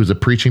was a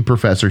preaching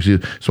professor.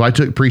 So I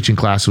took preaching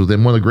classes with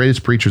him, one of the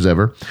greatest preachers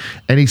ever.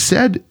 And he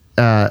said,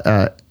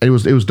 it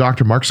was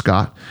Dr. Mark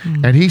Scott,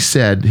 and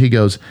he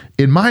goes,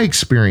 in my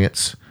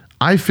experience,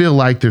 I feel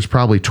like there's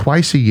probably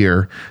twice a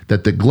year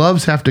that the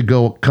gloves have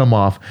to come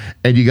off,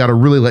 and you got to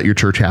really let your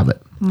church have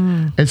it.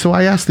 And so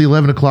I asked the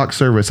 11 o'clock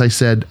service, I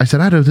said, I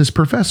had this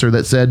professor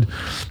that said,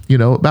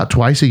 about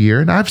twice a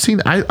year. And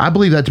I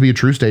believe that to be a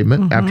true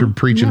statement after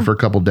preaching for a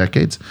couple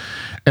decades.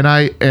 And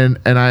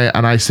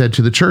I said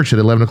to the church at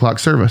 11 o'clock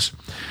service,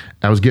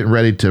 I was getting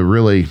ready to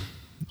really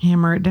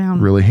hammer it down,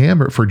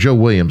 for Joe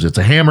Williams. It's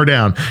a hammer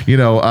down,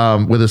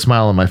 with a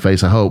smile on my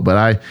face, I hope. But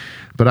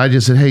I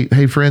just said,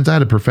 hey friends, I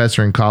had a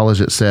professor in college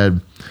that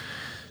said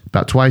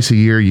about twice a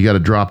year, you got to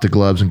drop the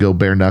gloves and go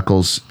bare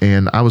knuckles.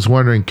 And I was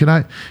wondering, can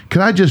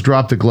I just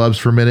drop the gloves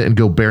for a minute and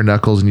go bare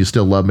knuckles and you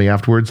still love me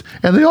afterwards?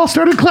 And they all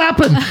started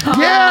clapping.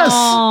 Yes.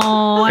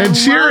 And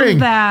cheering.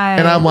 That.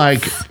 And I'm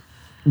like,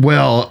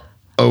 well,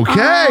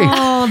 okay.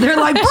 Oh, they're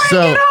like, bring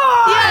it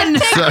on.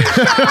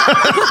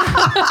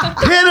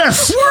 Hit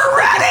us. We're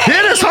ready.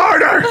 Hit us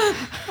harder.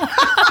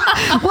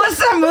 What's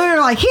that movie? They're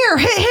like, here,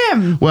 hit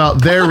him. Well,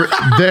 they're.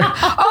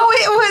 Oh,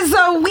 it was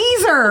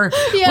Weezer.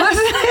 Yes.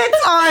 Wasn't it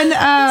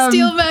on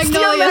Steel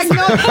Magnolias?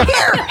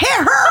 Here, hit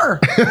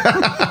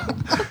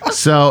her.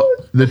 So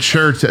the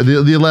church,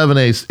 the 11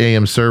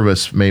 a.m.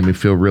 service made me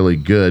feel really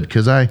good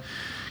because I knew.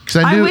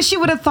 I wish you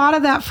would have thought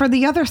of that for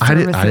the other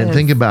services. I didn't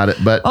think about it,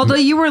 but although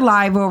you were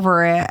live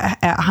over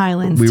at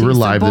Highlands, we were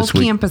live both this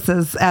week.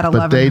 Campuses at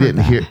 11. But they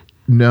didn't hear.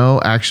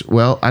 No, actually,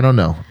 well, I don't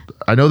know.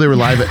 I know they were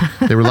live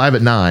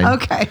at 9.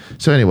 Okay.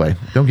 So anyway,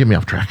 don't get me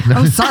off track.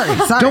 Oh, sorry.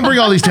 Don't bring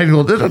all these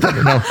technical. No.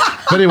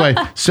 But anyway,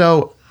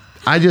 so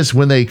I just,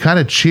 when they kind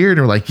of cheered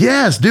and were like,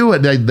 yes, do it.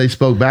 They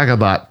spoke back. I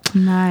thought,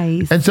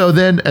 nice. And so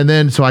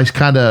so I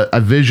kind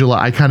of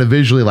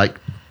visually like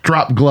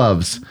dropped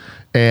gloves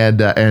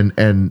and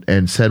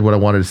said what I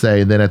wanted to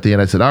say. And then at the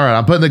end I said, all right,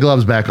 I'm putting the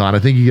gloves back on. I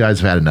think you guys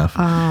have had enough.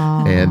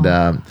 Oh.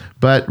 And,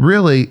 but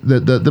really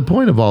the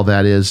point of all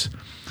that is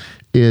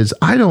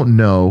I don't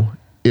know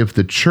if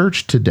the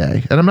church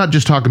today, and I'm not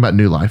just talking about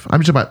New Life,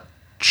 I'm just talking about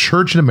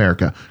church in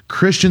America,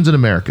 Christians in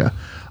America.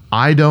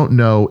 I don't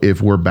know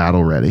if we're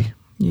battle ready.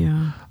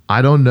 Yeah.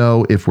 I don't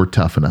know if we're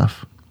tough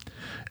enough.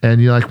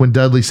 And like when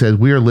Dudley says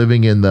we are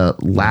living in the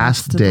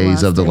last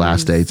days of the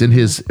last days, in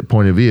his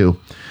point of view.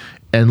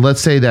 And let's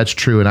say that's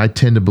true, and I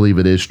tend to believe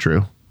it is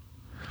true.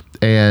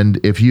 And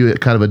if you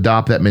kind of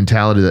adopt that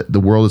mentality that the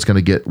world is going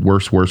to get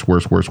worse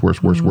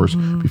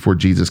before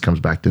Jesus comes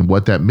back, then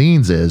what that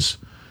means is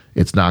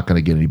it's not going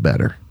to get any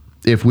better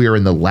if we are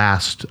in the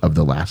last of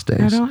the last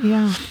days.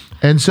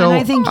 And so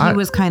I think he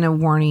was kind of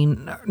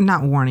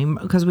not warning,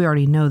 because we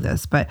already know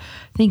this, but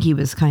I think he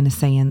was kind of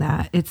saying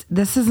that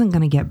this isn't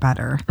going to get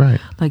better. Right.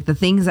 Like the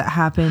things that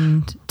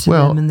happened to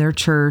them in their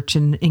church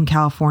and in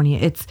California,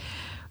 it's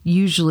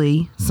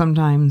usually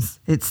sometimes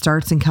it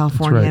starts in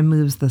California and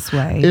moves this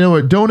way. You know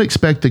what? Don't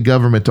expect the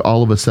government to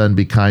all of a sudden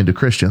be kind to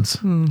Christians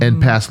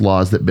and pass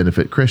laws that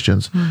benefit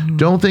Christians.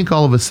 Don't think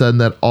all of a sudden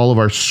that all of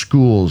our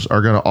schools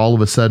are going to all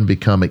of a sudden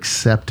become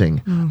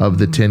accepting of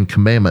the 10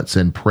 Commandments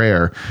and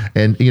prayer.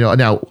 And,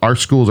 now our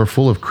schools are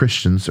full of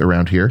Christians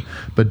around here,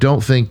 but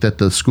don't think that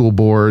the school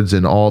boards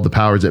and all the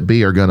powers that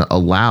be are going to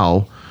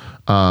allow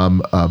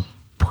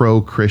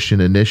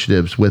pro-Christian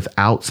initiatives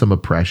without some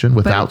oppression,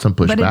 without some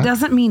pushback. But it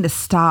doesn't mean to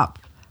stop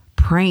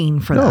praying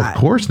for that. No, of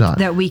course not.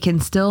 That we can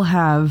still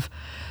have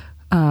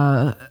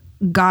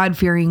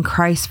God-fearing,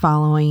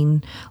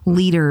 Christ-following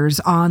leaders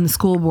on the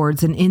school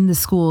boards and in the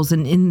schools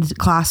and in the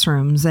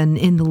classrooms and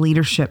in the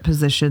leadership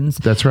positions.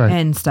 That's right.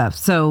 And stuff.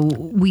 So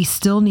we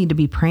still need to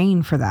be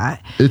praying for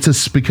that.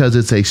 Because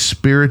it's a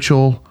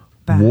spiritual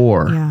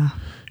war. Yeah.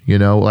 You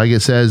know, like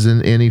it says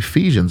in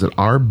Ephesians, that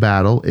our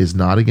battle is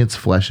not against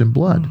flesh and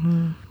blood,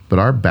 but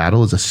our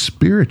battle is a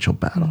spiritual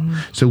battle.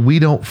 So we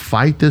don't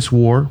fight this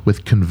war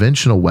with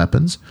conventional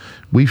weapons.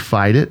 We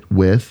fight it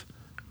with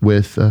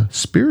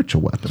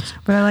spiritual weapons.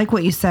 But I like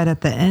what you said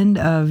at the end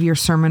of your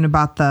sermon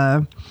about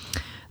the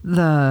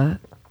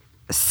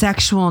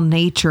sexual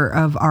nature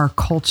of our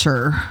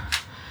culture.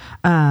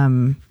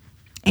 And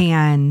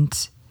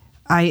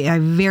I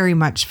very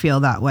much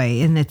feel that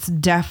way. And it's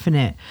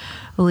definitely,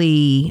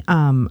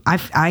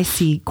 I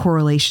see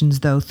correlations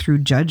though through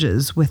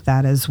Judges with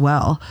that as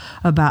well,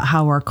 about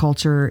how our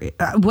culture,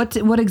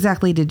 what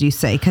exactly did you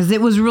say? Cause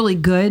it was really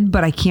good,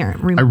 but I can't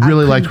remember. I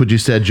really liked what you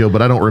said, Joe,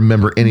 but I don't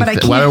remember anything. I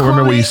don't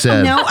remember what you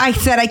said. No, I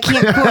said, I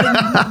can't quote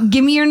it.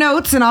 Give me your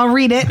notes and I'll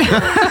read it.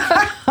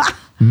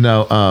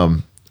 No.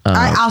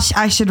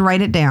 I should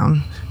write it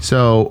down.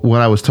 So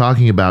what I was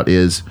talking about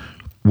is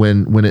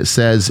when it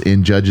says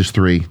in Judges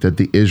 3 that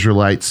the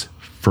Israelites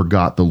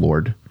forgot the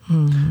Lord.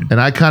 And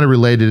I kind of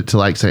related it to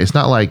like saying, it's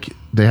not like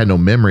they had no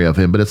memory of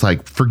him, but it's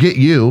like, forget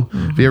you.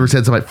 If you ever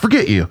said something,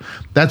 forget you,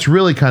 that's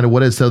really kind of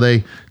what it is. So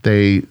they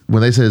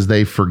when they says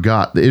they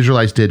forgot, the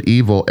Israelites did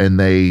evil and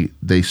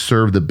they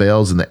served the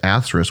Baals and the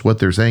Asherahs. What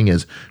they're saying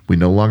is, we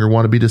no longer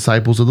want to be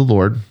disciples of the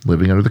Lord,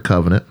 living under the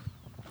covenant.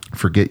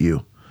 Forget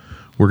you.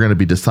 We're going to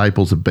be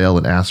disciples of Baal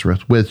and Asherah,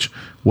 which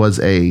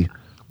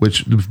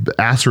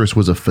Asherah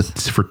was a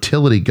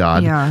fertility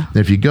god. Yeah.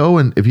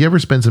 And if you ever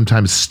spend some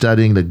time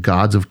studying the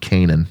gods of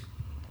Canaan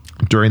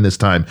during this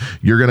time,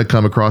 you're going to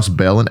come across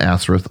Baal and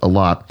Asherah a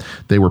lot.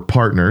 They were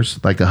partners,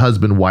 like a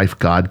husband-wife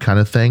god kind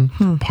of thing,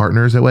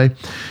 partners that way.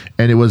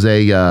 And it was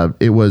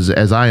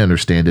as I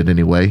understand it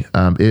anyway,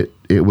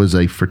 it was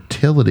a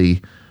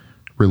fertility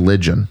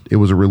religion. It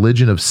was a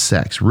religion of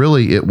sex.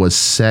 Really, it was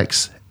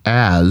sex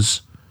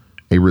as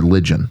a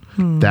religion.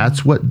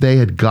 That's what they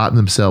had gotten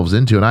themselves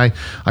into. And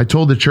I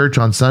told the church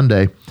on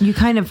Sunday. You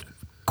kind of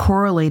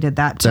correlated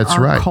that to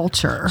our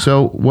culture.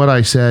 So what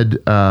I said,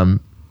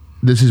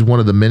 this is one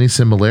of the many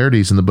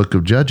similarities in the book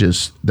of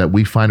Judges that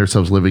we find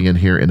ourselves living in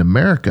here in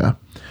America,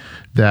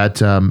 that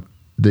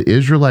the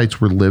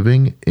Israelites were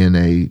living in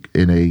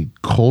a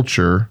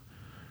culture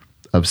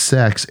of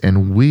sex,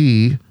 and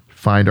we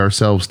find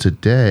ourselves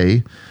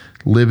today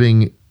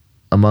living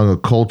among a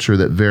culture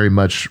that very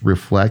much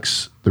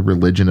reflects the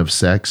religion of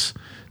sex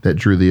that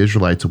drew the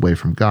Israelites away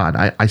from God.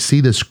 I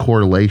see this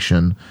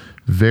correlation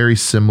very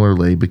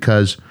similarly,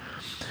 because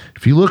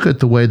if you look at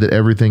the way that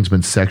everything's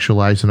been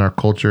sexualized in our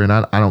culture, and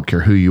I don't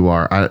care who you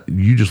are,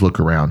 you just look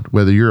around,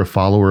 whether you're a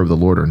follower of the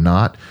Lord or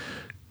not,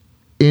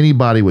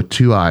 anybody with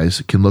two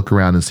eyes can look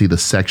around and see the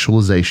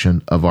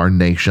sexualization of our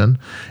nation,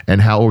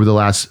 and how over the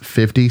last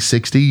 50,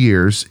 60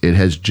 years, it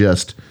has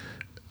just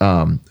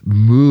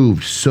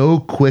moved so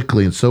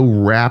quickly and so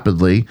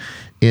rapidly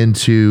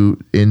into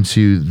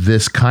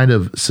this kind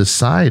of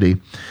society.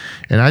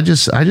 And I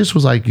just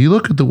was like, you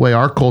look at the way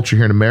our culture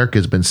here in America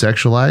has been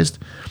sexualized.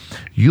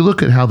 You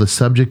look at how the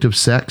subject of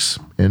sex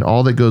and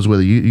all that goes with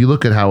it, you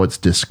look at how it's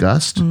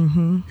discussed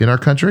in our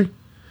country,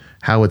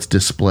 how it's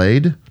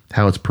displayed,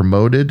 how it's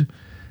promoted,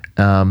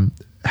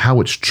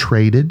 how it's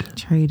traded,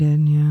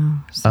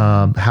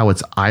 how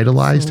it's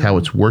idolized, how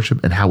it's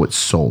worshiped, and how it's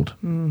sold.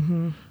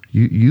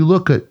 You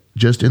look at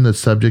just in the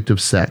subject of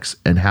sex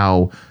and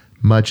how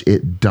much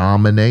it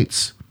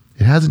dominates.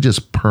 It hasn't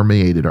just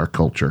permeated our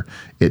culture.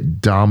 It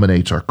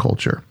dominates our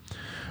culture.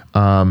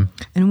 And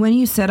when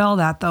you said all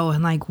that, though,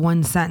 in like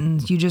one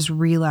sentence, you just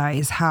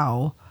realize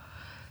how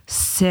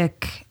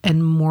sick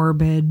and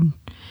morbid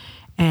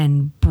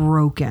and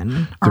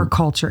broken our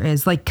culture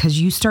is. Like,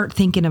 because you start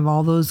thinking of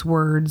all those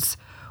words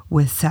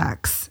with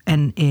sex,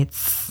 and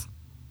it's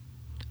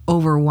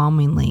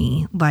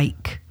overwhelmingly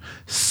like...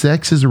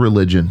 Sex is a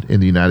religion in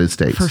the United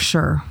States. For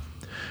sure.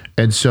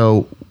 And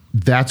so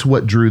that's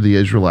what drew the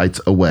Israelites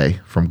away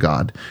from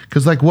God.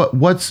 Because like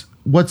what's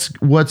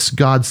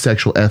God's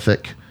sexual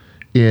ethic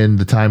in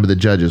the time of the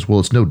Judges? Well,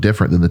 it's no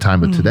different than the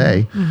time of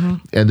today.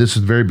 And this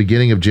is the very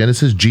beginning of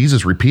Genesis.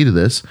 Jesus repeated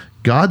this.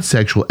 God's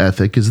sexual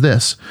ethic is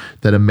this,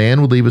 that a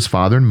man would leave his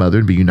father and mother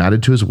and be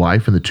united to his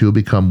wife, and the two will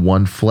become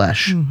one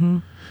flesh.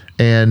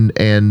 And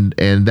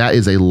that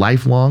is a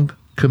lifelong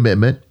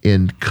commitment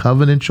in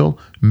covenantal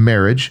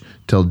marriage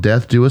till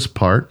death do us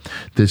part.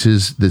 This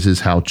is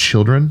how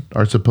children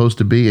are supposed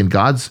to be in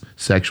God's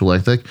sexual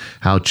ethic,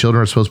 how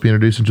children are supposed to be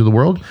introduced into the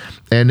world.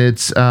 And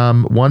it's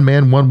one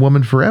man, one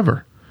woman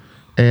forever,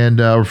 and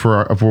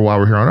for while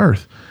we're here on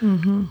earth.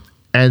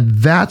 And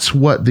that's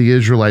what the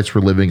Israelites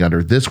were living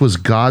under. This was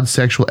God's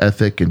sexual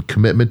ethic and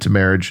commitment to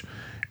marriage.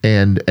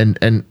 And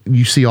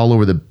you see all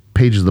over the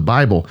pages of the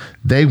Bible,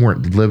 they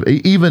weren't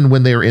even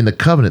when they were in the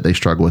covenant, they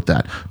struggled with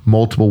that.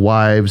 Multiple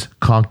wives,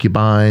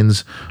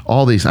 concubines,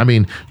 all these. I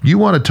mean, you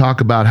want to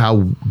talk about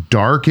how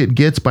dark it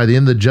gets by the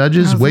end of the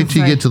Judges? Wait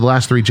till you get to the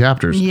last 3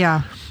 chapters.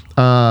 Yeah.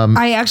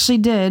 I actually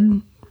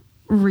did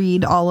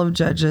read all of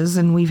Judges,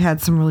 and we've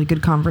had some really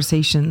good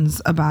conversations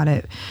about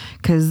it,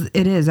 because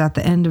it is at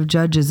the end of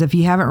Judges. If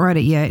you haven't read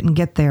it yet and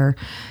get there,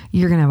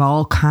 you're gonna have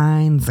all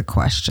kinds of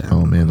questions.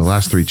 Oh man, the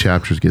last 3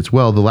 chapters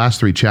the last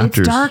 3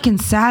 chapters, it's dark and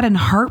sad and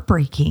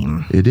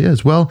heartbreaking. It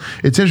is. Well,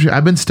 it's interesting.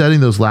 I've been studying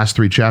those last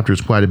 3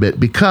 chapters quite a bit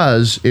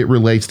because it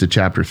relates to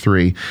chapter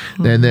 3.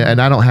 And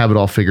I don't have it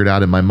all figured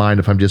out in my mind,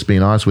 if I'm just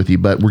being honest with you,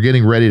 but we're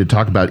getting ready to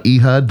talk about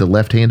Ehud, the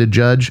left-handed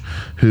judge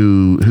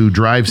who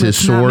drives his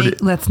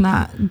sword. Let's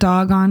not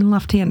dog on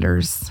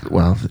left-handers.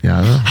 Well, yeah,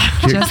 I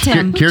don't know. Just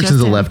him.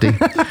 Kirsten's Just a lefty.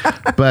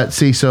 But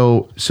see,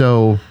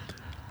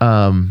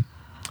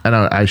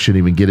 I shouldn't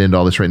even get into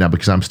all this right now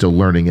because I'm still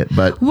learning it.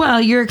 But well,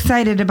 you're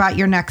excited about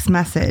your next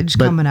message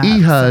coming up.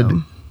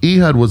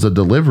 Ehud was a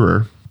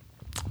deliverer,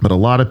 but a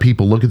lot of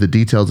people look at the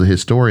details of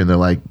his story and they're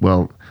like,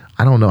 well,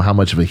 I don't know how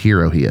much of a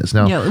hero he is.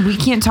 Now, yeah, we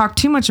can't talk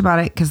too much about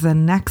it because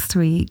then next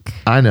week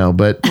I know,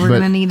 but we're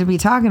going to need to be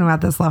talking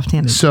about this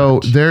left-handed. So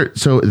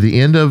the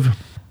end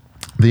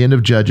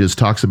of Judges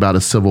talks about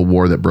a civil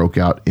war that broke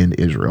out in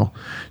Israel.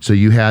 So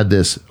you had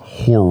this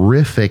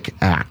horrific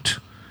act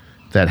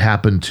that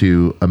happened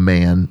to a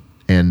man,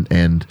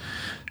 and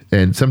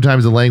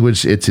sometimes the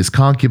language, it's his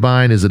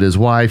concubine. Is it his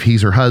wife?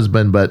 He's her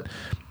husband, but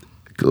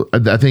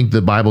I think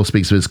the Bible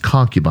speaks of his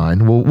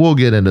concubine. We'll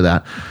get into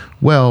that.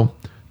 Well,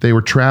 they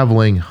were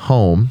traveling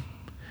home,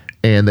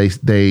 and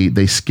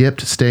they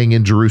skipped staying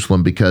in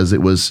Jerusalem because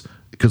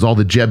all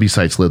the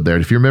Jebusites lived there.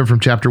 If you remember from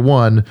chapter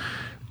 1,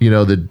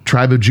 the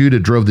tribe of Judah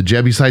drove the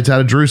Jebusites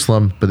out of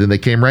Jerusalem, but then they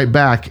came right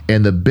back,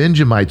 and the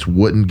Benjamites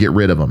wouldn't get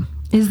rid of them.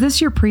 Is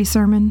this your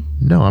pre-sermon?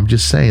 No, I'm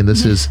just saying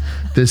this is.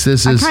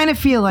 I kind of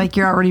feel like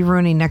you're already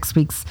ruining next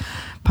week's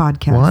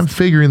podcast. Well, I'm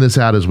figuring this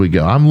out as we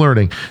go. I'm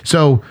learning.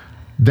 So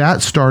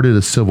that started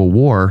a civil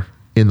war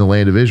in the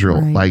land of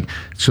Israel. Right.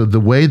 So the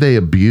way they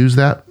abused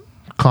that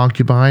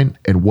concubine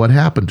and what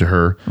happened to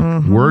her,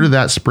 word of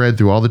that spread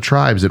through all the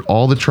tribes, and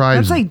all the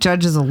tribes. That's like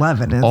Judges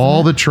 11, isn't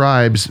all it? the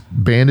tribes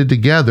banded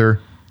together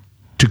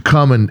to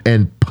come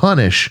and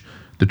punish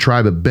the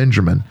tribe of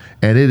Benjamin.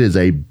 And it is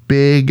a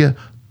big,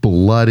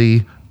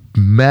 bloody,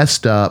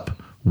 messed up,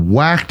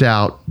 whacked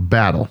out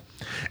battle.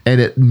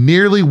 And it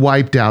nearly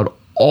wiped out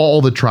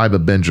all the tribe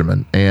of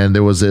Benjamin. And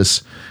there was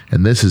this,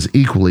 and this is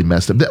equally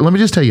messed up. Let me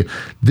just tell you,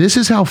 this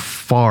is how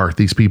far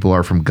these people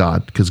are from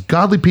God, because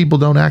godly people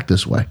don't act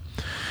this way.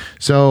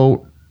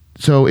 So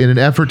in an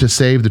effort to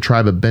save the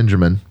tribe of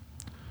Benjamin,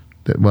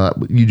 well,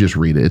 you just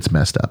read it. It's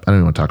messed up. I don't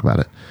even want to talk about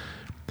it.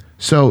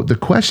 So the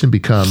question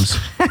becomes,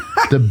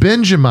 the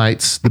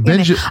Benjamites, I'm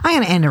going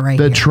to end it right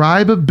here. The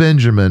tribe of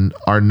Benjamin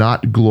are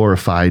not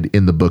glorified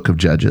in the book of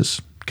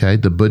Judges. Okay.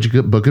 The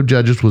book of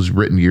Judges was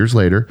written years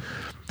later.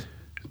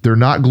 They're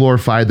not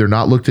glorified. They're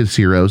not looked at as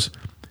heroes.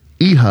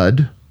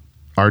 Ehud,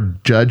 our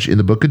judge in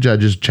the book of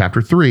Judges,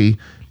 chapter 3,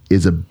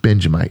 is a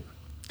Benjamite.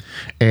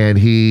 And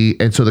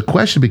so the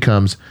question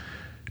becomes,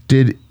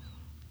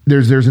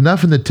 there's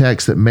enough in the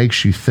text that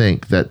makes you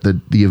think that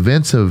the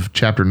events of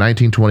chapter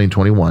 19, 20, and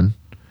 21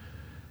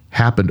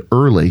 happened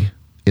early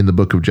in the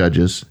book of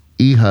Judges.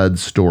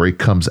 Ehud's story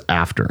comes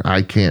after.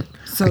 I can't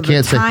say the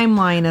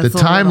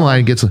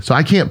timeline gets, so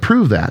I can't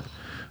prove that.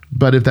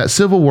 But if that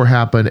civil war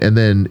happened and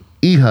then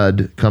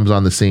Ehud comes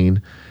on the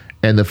scene,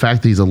 and the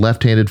fact that he's a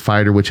left-handed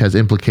fighter, which has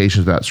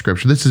implications about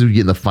scripture, this is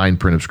getting the fine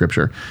print of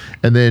scripture,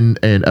 and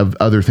of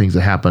other things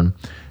that happen.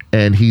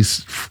 And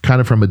he's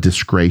kind of from a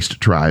disgraced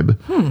tribe.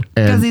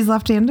 Because he's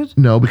left-handed?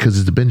 No, because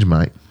he's a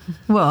Benjamite.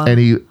 Well, and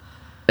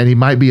he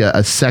might be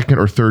a second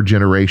or third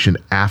generation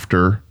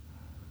after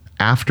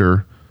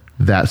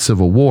that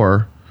civil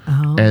war.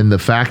 And the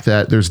fact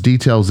that there's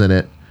details in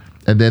it,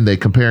 and then they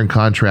compare and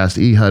contrast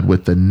Ehud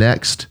with the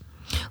next.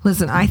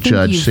 Listen, I think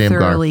Judge you've Samgar.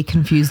 thoroughly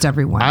confused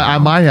everyone. I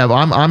might have.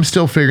 I'm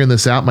still figuring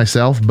this out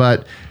myself.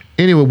 But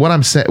anyway, what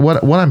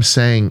I'm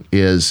saying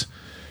is,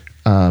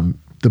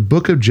 the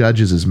book of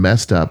Judges is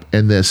messed up,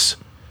 and this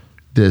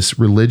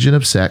religion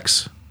of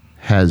sex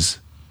has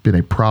been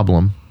a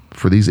problem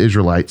for these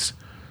Israelites,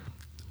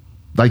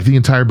 like the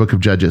entire book of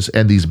Judges,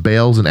 and these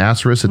Baals and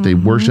Asherahs that they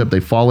worship,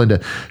 they fall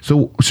into.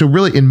 So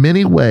really, in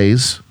many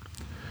ways,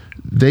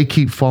 they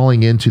keep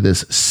falling into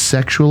this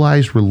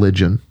sexualized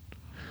religion.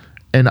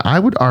 And I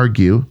would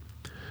argue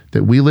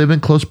that we live in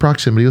close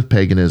proximity with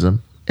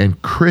paganism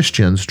and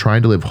Christians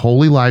trying to live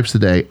holy lives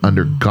today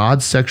under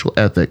God's sexual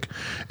ethic.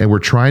 And we're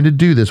trying to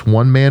do this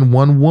one man,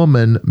 one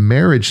woman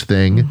marriage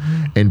thing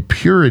in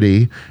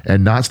purity,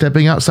 and not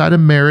stepping outside of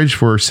marriage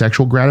for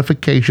sexual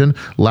gratification,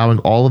 allowing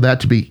all of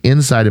that to be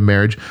inside of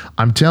marriage.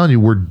 I'm telling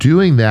you, we're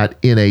doing that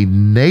in a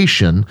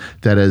nation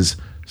that is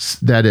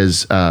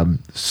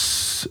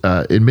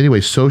in many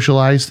ways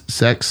socialized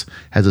sex,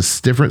 has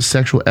a different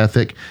sexual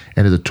ethic,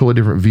 and has a totally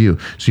different view.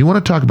 So you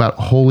want to talk about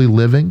holy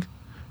living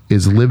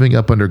is living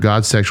up under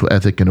God's sexual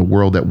ethic in a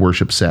world that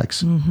worships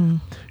sex.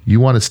 You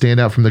want to stand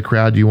out from the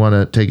crowd? You want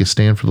to take a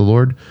stand for the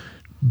Lord?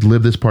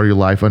 Live this part of your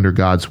life under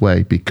God's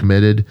way. Be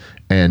committed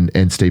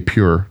and stay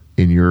pure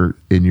in your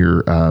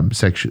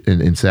sex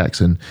in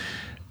sex. And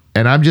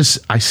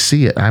I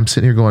see it. I'm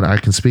sitting here going, I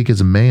can speak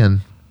as a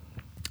man.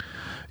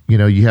 You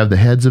know, you have the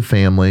heads of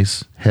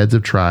families, heads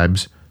of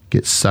tribes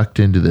get sucked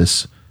into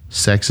this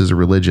sex as a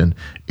religion.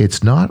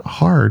 It's not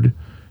hard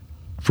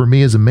for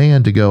me as a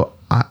man to go,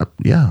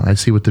 I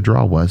see what the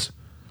draw was.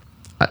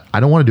 I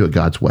don't want to do it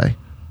God's way.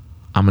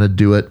 I'm going to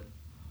do it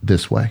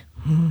this way.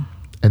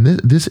 And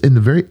this, in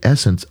the very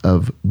essence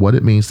of what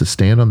it means to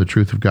stand on the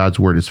truth of God's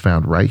word, is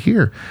found right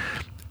here.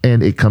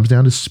 And it comes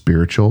down to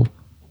spiritual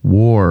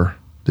war.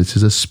 This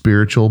is a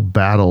spiritual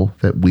battle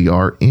that we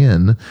are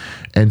in.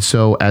 And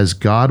so as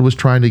God was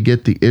trying to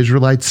get the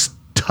Israelites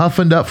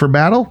toughened up for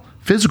battle,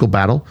 physical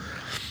battle,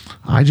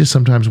 I just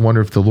sometimes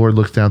wonder if the Lord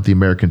looks down at the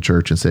American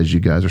church and says, you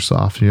guys are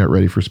soft and you're not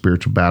ready for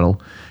spiritual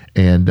battle.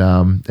 And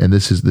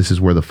this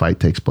is where the fight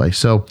takes place.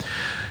 So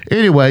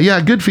anyway,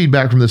 yeah, good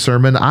feedback from the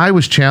sermon. I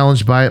was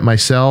challenged by it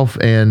myself.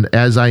 And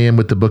as I am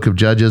with the book of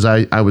Judges,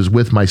 I was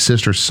with my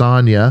sister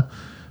Sonia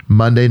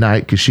Monday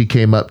night because she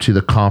came up to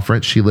the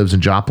conference. She lives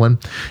in Joplin,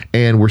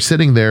 and we're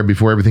sitting there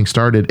before everything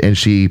started, and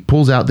she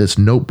pulls out this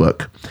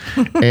notebook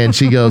and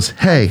she goes,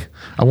 hey,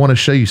 I want to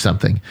show you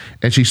something.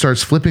 And she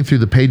starts flipping through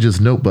the pages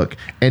of the notebook,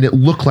 and it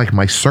looked like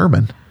my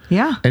sermon.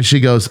 Yeah. And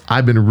she goes,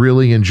 I've been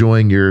really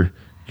enjoying your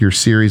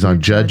series on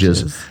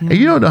Judges. Yeah. And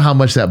you don't know how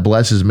much that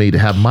blesses me to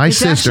have my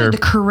sister. Actually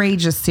the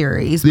Courageous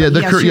series. Yeah,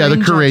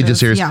 the Courageous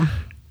series. Yeah.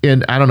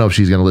 And I don't know if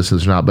she's going to listen to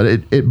this or not, but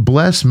it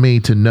blessed me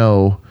to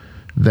know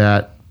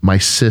that my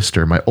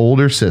sister, my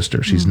older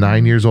sister, she's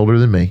 9 years older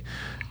than me,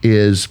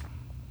 is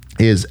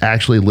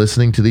actually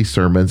listening to these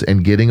sermons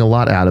and getting a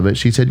lot out of it.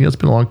 She said, it's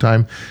been a long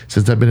time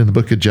since I've been in the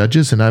book of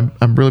Judges, and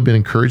I'm really been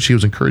encouraged. She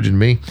was encouraging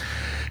me.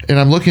 And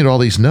I'm looking at all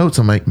these notes.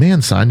 I'm like,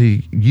 man,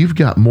 Sonia, you've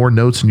got more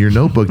notes in your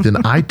notebook than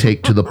I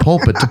take to the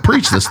pulpit to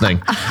preach this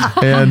thing.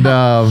 And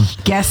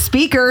guest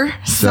speaker,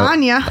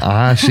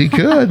 Sonia. She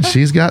could.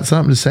 She's got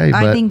something to say.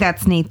 I think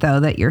that's neat,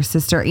 though, that your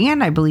sister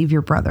and I believe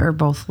your brother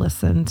both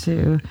listen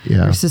to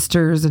your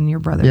sisters and your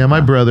brother. Yeah,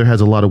 my brother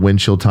has a lot of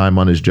windshield time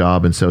on his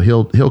job, and so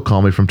he'll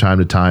call me from time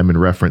to time and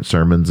reference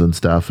sermons and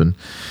stuff. And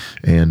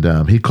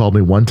he called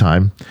me one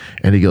time,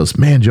 and he goes,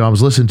 man, Joe, I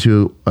was listening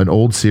to an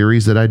old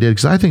series that I did,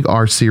 because I think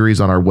our series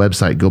on our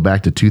website go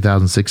back to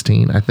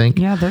 2016, I think.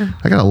 Yeah,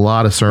 I got a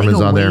lot of sermons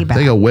on there.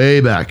 They go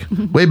way back,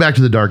 way back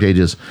to the dark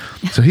ages.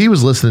 So he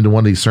was listening to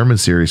one of these sermon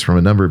series from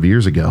a number of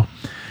years ago,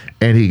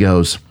 and he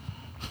goes,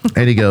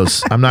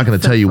 I'm not going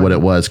to tell you what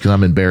it was because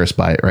I'm embarrassed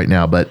by it right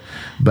now,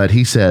 but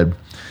he said,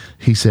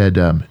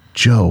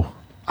 Joe,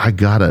 I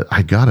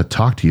gotta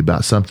talk to you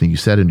about something you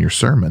said in your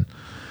sermon.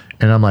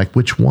 And I'm like,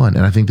 which one?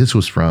 And I think this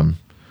was from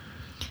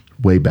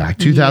way back,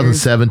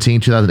 2017,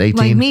 2018.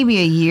 Like maybe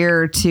a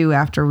year or two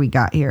after we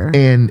got here.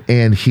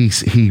 And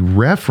he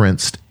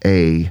referenced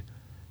a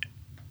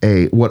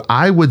what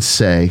I would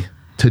say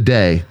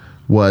today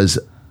was,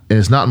 and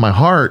it's not in my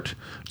heart,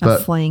 but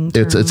a slang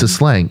it's term. a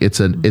slang. It's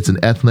an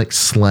ethnic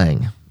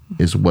slang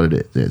is what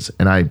it is.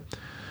 And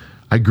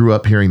I grew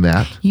up hearing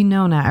that.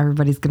 Not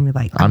everybody's going to be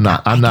like, I'm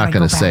not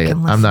going to say it.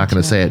 I'm not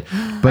going to say it.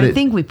 But I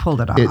think we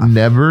pulled it off. It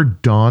never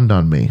dawned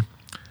on me,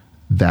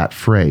 that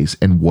phrase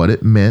and what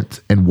it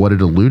meant and what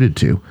it alluded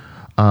to.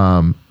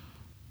 I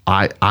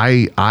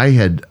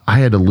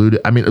had alluded.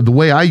 I mean, the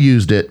way I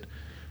used it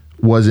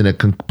was in a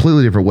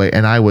completely different way,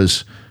 and I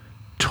was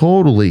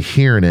totally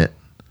hearing it,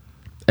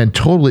 and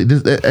totally.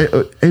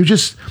 It was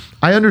just.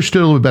 I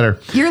understood a little bit better.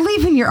 You're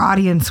leaving your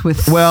audience with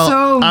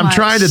so much. I'm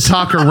trying to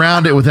talk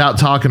around it without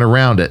talking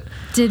around it.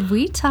 Did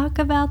we talk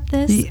about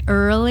this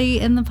early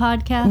in the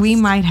podcast? We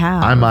might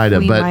have. I might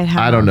have, but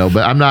I don't know.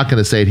 But I'm not going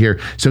to say it here.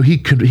 So he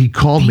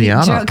called me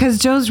out on it. Because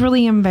Joe's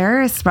really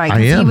embarrassed by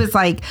it. He was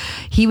like,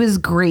 he was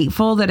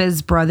grateful that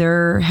his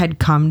brother had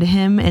come to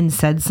him and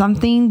said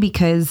something,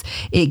 because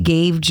it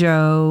gave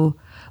Joe,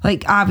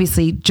 like,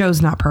 obviously Joe's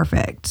not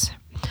perfect.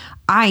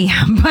 I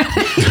am, but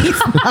he's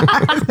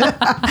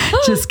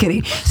not. Just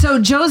kidding.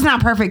 So Joe's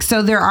not perfect.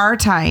 So there are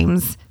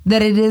times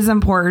that it is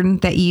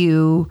important that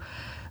you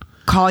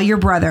call your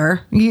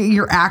brother,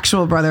 your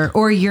actual brother,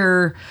 or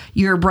your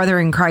brother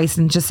in Christ,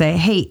 and just say,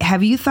 hey,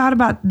 have you thought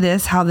about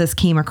this, how this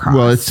came across?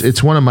 Well,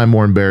 it's one of my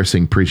more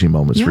embarrassing preaching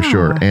moments for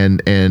sure.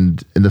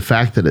 And the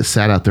fact that it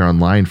sat out there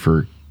online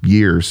for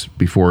years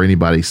before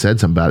anybody said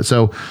something about it.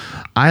 So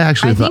I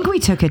think we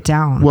took it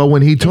down. Well,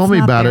 when he told me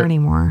about it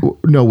anymore.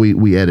 No,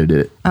 we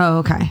edited it. Oh,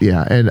 okay.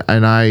 Yeah.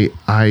 And I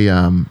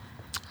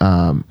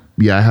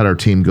had our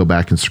team go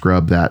back and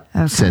scrub that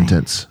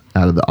sentence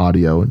out of the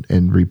audio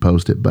and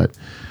repost it. But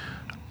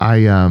I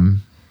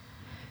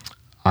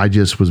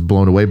just was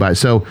blown away by it.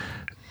 So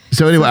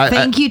anyway,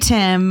 thank you,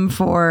 Tim,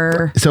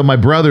 for. So my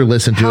brother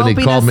listened to it. And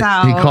he called me.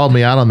 He called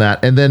me out on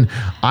that, and then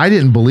I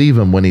didn't believe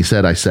him when he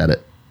said I said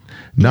it.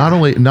 Not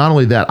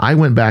only that, I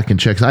went back and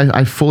checked.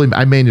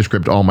 I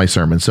manuscript all my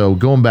sermons. So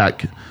going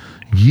back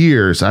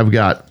years, I've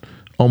got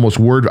almost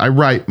word. I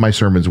write my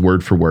sermons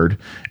word for word,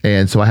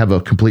 and so I have a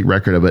complete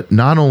record of it.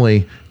 Not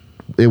only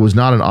it was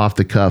not an off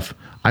the cuff.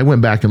 I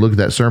went back and looked at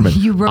that sermon.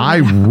 I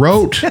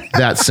wrote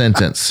that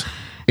sentence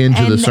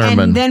into the sermon,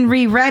 and then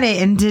reread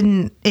it, and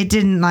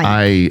didn't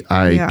like.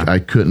 I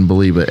couldn't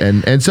believe it,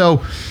 and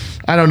so.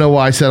 I don't know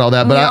why I said all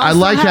that, but I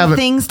like having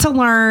things to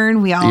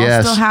learn. We all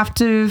still have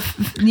to,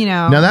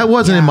 Now that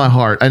wasn't in my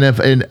heart,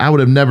 and I would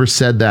have never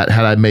said that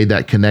had I made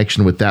that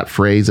connection with that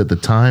phrase at the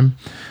time,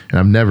 and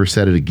I've never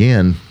said it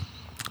again,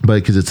 but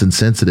because it's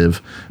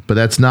insensitive. But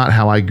that's not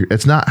how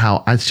It's not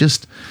how. It's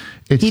just.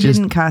 He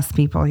didn't cuss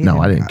people.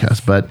 I didn't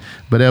cuss, but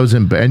I was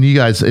in. And you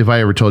guys, if I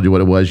ever told you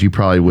what it was, you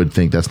probably would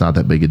think that's not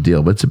that big a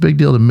deal, but it's a big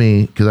deal to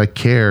me because I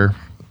care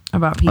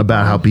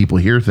about how people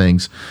hear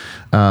things.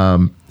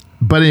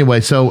 But anyway,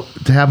 so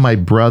to have my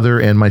brother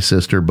and my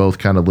sister both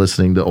kind of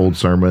listening to old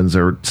sermons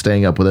or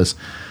staying up with us,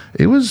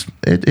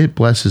 it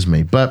blesses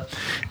me. But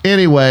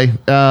anyway,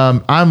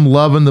 I'm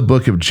loving the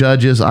book of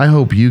Judges. I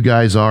hope you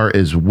guys are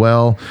as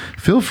well.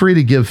 Feel free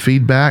to give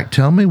feedback.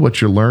 Tell me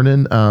what you're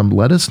learning.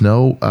 Let us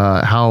know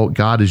how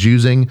God is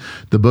using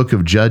the book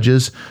of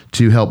Judges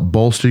to help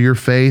bolster your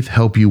faith,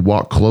 help you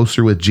walk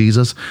closer with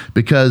Jesus,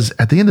 because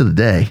at the end of the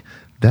day,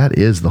 that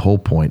is the whole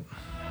point.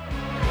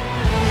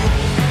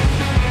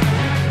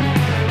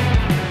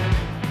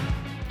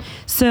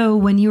 So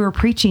when you were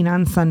preaching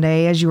on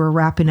Sunday, as you were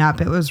wrapping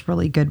up, it was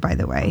really good, by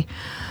the way.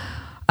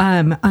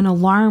 An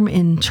alarm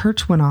in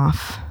church went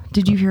off.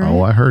 Did you hear it?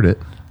 Oh, I heard it.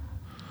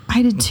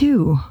 I did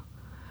too.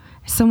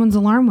 Someone's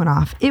alarm went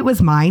off. It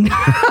was mine.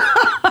 I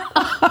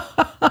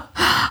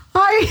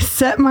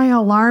set my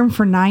alarm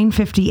for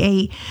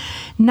 9:58,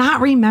 not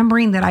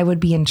remembering that I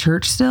would be in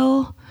church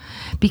still,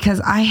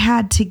 because I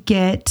had to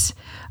get...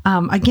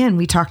 again,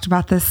 we talked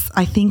about this,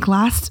 I think,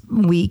 last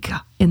week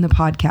in the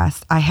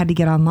podcast. I had to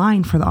get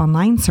online for the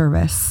online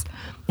service,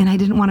 and I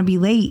didn't want to be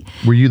late.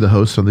 Were you the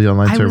host of the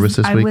online service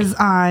this week? I was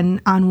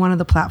on one of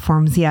the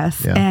platforms,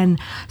 yes. Yeah. And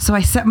so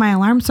I set my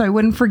alarm so I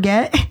wouldn't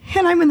forget,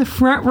 and I'm in the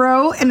front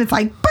row, and it's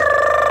like,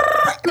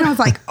 and I was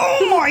like,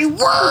 oh my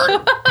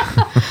word.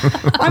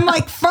 I'm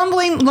like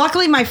fumbling.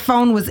 Luckily, my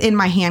phone was in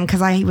my hand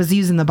because I was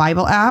using the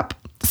Bible app.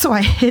 So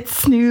I hit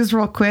snooze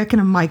real quick, and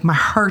I'm like, my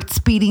heart's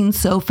beating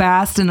so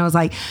fast. And I was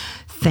like,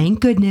 thank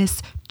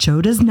goodness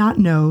Joe does not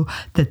know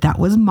that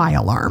was my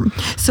alarm.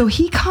 So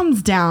he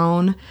comes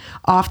down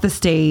off the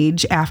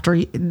stage after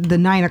the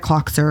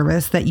 9:00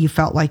 service that you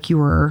felt like you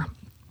were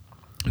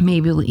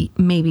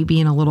maybe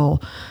being a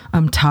little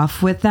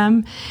tough with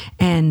them,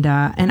 and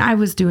I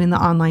was doing the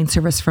online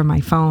service from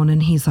my phone,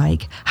 and he's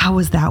like, how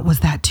was that?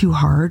 Was that too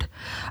hard?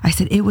 I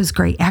said, it was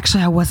great.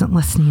 Actually, I wasn't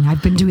listening.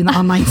 I've been doing the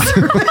online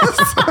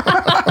service.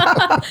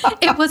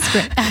 It was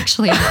great.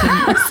 Actually,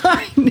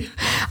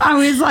 I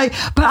was like,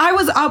 but I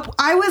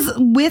was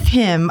with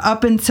him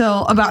up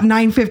until about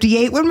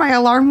 9:58 when my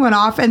alarm went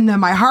off, and then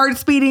my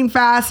heart's beating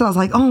fast. And I was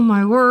like, oh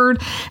my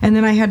word. And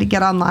then I had to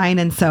get online.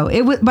 And so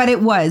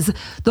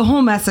the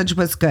whole message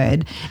was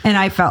good. And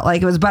I felt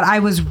like it was, but I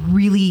was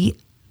really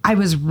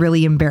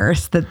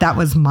embarrassed that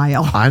was my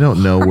alarm. I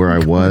don't know where I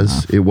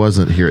was. It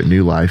wasn't here at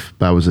New Life,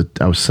 but I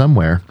was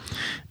somewhere,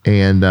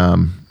 and I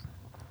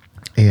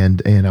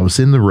was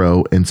in the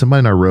row, and somebody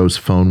in our row's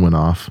phone went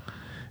off,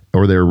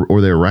 or they're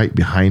right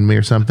behind me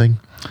or something,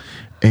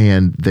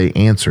 and they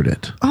answered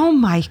it. Oh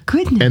my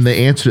goodness! And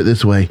they answered it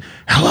this way: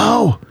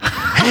 "Hello,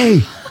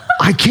 hey,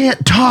 I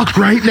can't talk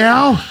right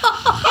now.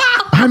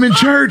 I'm in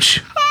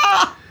church."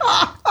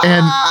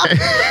 And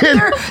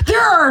there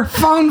are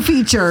phone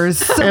features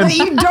so that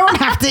you don't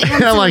have to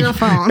answer your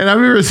phone. And I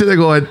remember sitting there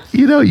going,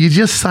 you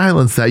just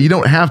silence that. You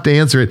don't have to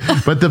answer it.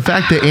 But the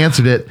fact they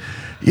answered it,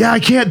 yeah,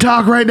 I can't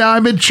talk right now.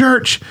 I'm in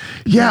church.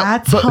 Yeah,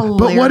 that's but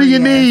what do you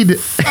need?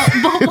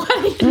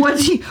 What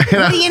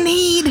do you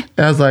need?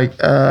 And I was like,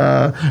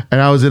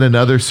 and I was in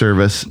another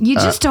service. You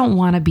just don't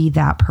want to be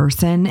that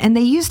person. And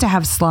they used to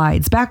have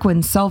slides back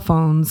when cell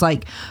phones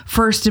like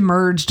first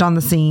emerged on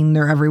the scene.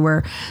 They're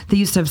everywhere. They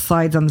used to have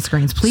slides on the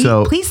screens.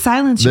 Please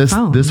silence your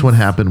phone. This one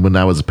happened when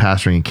I was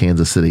pastoring in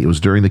Kansas City. It was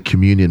during the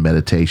communion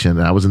meditation,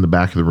 and I was in the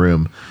back of the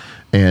room,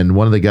 and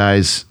one of the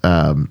guys.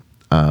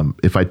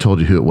 If I told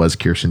you who it was,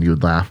 Kirsten, you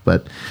would laugh.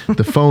 But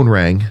the phone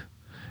rang,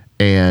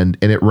 and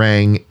it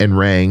rang and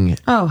rang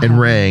and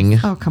rang.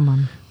 Oh, come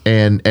on!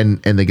 And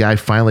the guy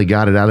finally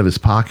got it out of his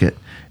pocket,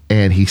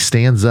 and he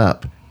stands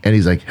up and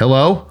he's like,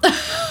 "Hello,"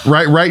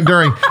 right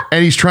during,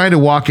 and he's trying to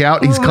walk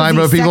out. He's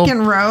climbing up people.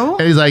 Second row,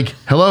 and he's like,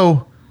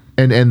 "Hello."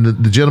 And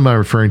the gentleman I'm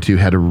referring to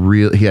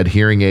he had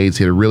hearing aids.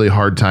 He had a really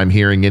hard time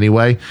hearing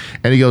anyway.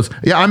 And he goes,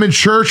 "Yeah, I'm in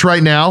church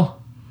right now."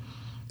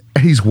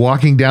 And he's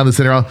walking down the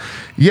center aisle.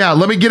 Yeah,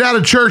 let me get out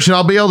of church and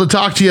I'll be able to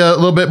talk to you a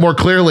little bit more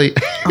clearly.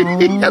 He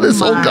had this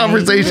whole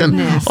conversation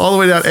all the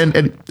way down.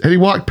 And he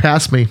walked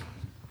past me,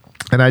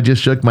 and I just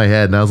shook my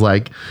head, and I was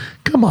like,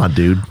 come on,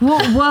 dude.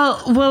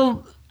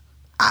 Well,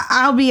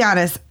 I'll be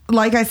honest.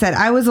 Like I said,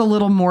 I was a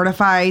little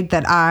mortified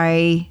that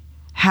I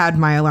had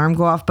my alarm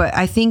go off, but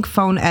I think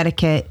phone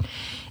etiquette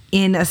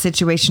in a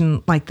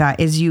situation like that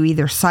is you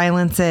either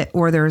silence it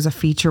or there's a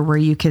feature where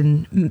you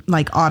can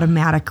like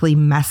automatically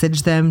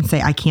message them,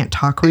 say, I can't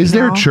talk right now. Is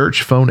there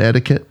church phone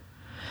etiquette?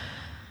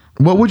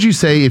 What would you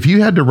say if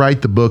you had to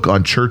write the book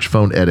on church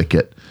phone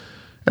etiquette?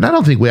 And I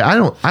don't think I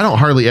don't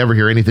hardly ever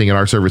hear anything in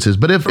our services,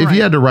 but if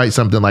you had to write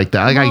something like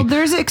that,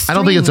 there's extremes. I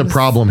don't think it's a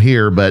problem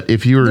here, but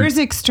if you're... There's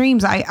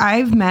extremes.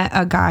 I've met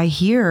a guy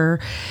here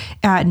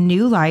at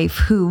New Life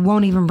who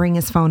won't even bring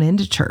his phone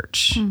into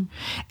church.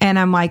 And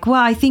I'm like,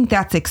 well, I think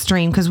that's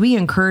extreme because we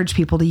encourage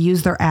people to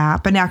use their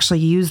app and actually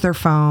use their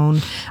phone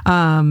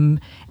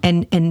and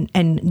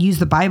use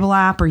the Bible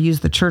app or use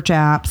the church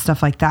app,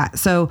 stuff like that.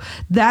 So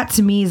that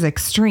to me is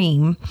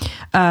extreme.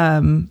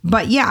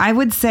 But yeah, I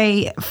would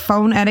say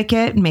phone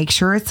etiquette, make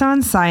sure it's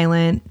on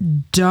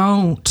silent.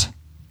 Don't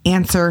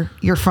answer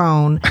your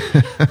phone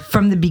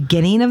from the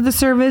beginning of the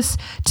service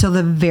till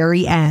the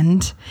very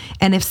end.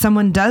 And if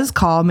someone does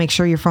call, make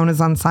sure your phone is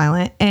on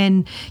silent.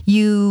 And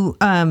you,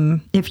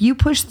 if you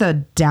push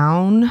the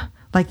down,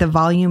 like the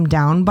volume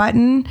down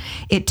button,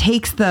 it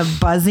takes the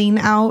buzzing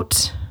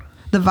out.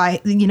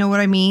 You know what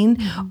I mean?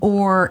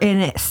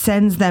 And it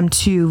sends them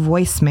to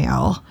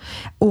voicemail,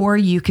 or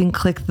you can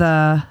click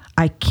the,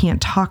 I can't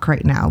talk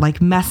right now,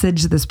 like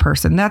message this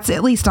person. That's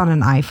at least on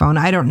an iPhone.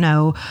 I don't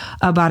know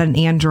about an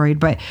Android,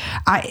 but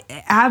I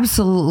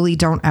absolutely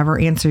don't ever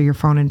answer your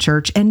phone in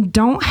church, and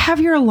don't have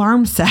your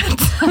alarm set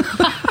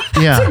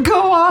to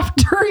go off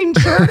during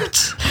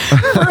church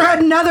for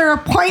another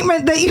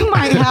appointment that you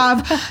might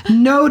have.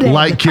 Noted.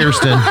 Like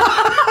Kirsten.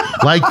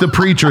 Like the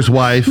preacher's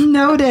wife.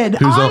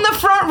 Noted. On the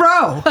front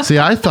row. See,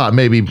 I thought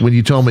maybe when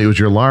you told me it was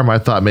your alarm, I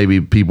thought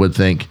maybe people would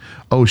think,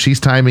 oh,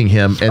 she's timing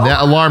him. And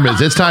that alarm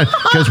it's time.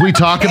 Because we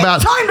talk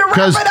about,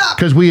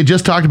 because we had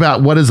just talked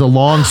about what is a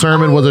long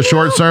sermon, was a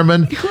short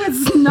sermon.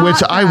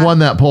 Which I won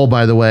that poll,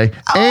 by the way.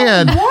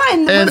 And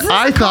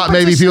I thought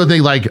maybe people would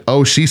think like,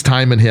 oh, she's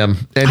timing him.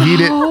 And he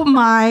didn't. Oh,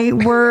 my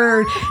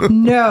word.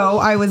 No,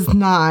 I was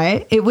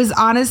not. It was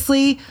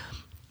honestly,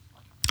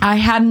 I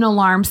had an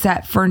alarm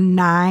set for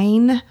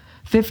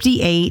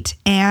 9:58,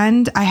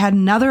 and I had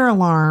another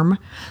alarm.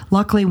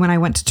 Luckily, when I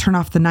went to turn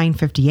off the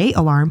 9:58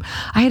 alarm,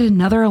 I had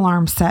another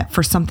alarm set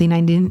for something I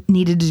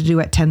needed to do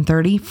at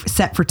 10:30,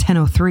 set for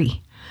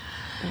 10:03.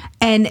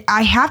 And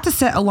I have to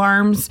set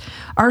alarms.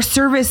 Our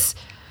service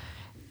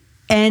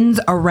ends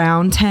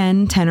around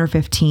 10 or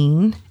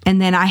 15.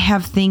 And then I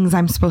have things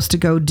I'm supposed to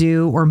go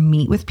do or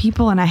meet with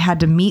people. And I had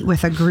to meet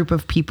with a group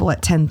of people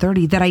at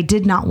 10:30 that I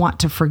did not want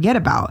to forget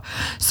about.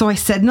 So I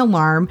set an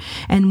alarm.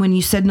 And when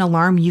you set an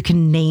alarm, you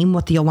can name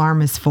what the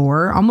alarm is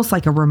for, almost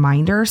like a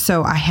reminder.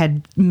 So I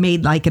had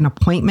made like an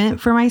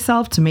appointment for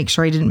myself to make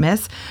sure I didn't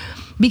miss.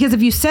 Because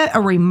if you set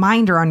a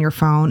reminder on your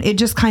phone, it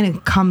just kind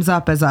of comes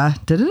up as a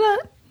da-da-da.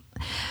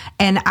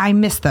 And I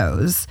miss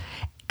those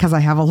because I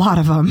have a lot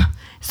of them.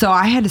 So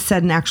I had to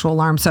set an actual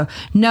alarm. So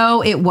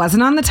no, it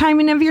wasn't on the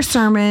timing of your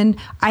sermon.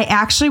 I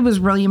actually was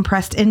really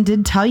impressed and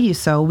did tell you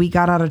so. We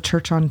got out of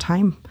church on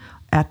time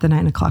at the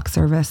 9:00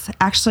 service.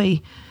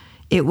 Actually,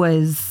 it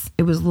was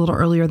a little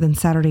earlier than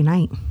Saturday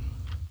night.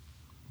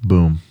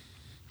 Boom.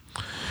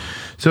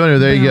 So anyway,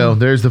 there you go.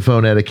 There's the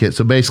phone etiquette.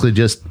 So basically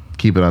just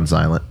keep it on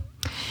silent.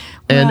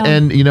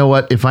 And you know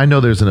what? If I know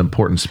there's an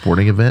important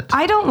sporting event,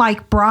 I don't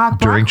like Brock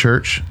during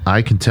church.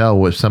 I can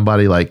tell if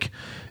somebody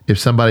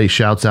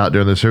shouts out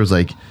during the service,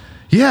 like,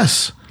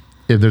 yes.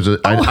 If there's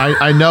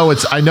I know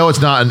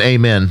it's not an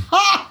amen.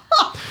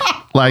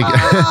 Like,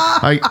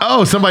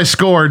 oh, somebody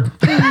scored.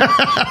 They're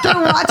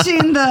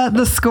watching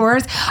the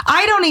scores.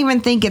 I don't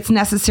even think it's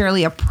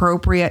necessarily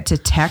appropriate to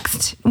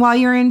text while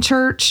you're in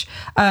church.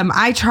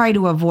 I try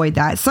to avoid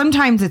that.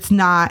 Sometimes it's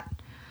not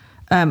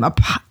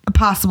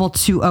possible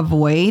to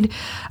avoid.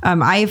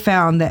 I have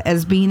found that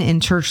as being in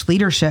church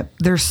leadership,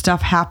 there's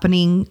stuff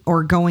happening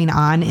or going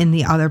on in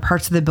the other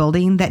parts of the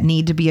building that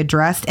need to be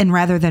addressed. And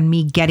rather than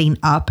me getting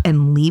up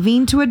and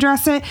leaving to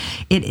address it,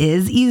 it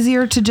is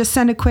easier to just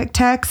send a quick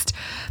text,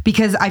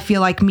 because I feel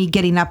like me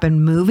getting up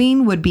and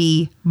moving would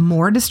be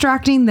more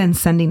distracting than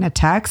sending a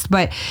text.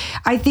 But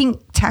I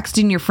think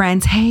texting your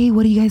friends, hey,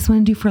 what do you guys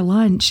want to do for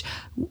lunch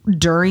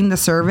during the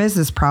service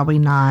is probably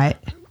not...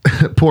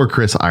 Poor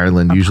Chris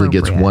Ireland usually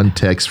gets one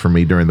text from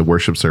me during the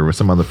worship service.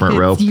 I'm on the front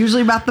row. It's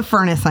usually about the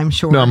furnace, I'm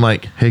sure. No, I'm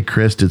like, hey,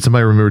 Chris, did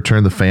somebody remember to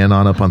turn the fan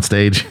on up on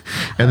stage?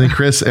 And then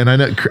Chris,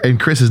 and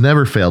Chris has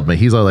never failed me.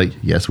 He's all like,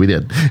 yes, we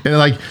did. And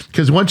like,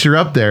 because once you're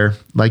up there,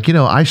 like, you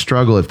know, I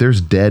struggle if there's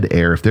dead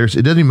air. It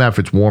doesn't even matter if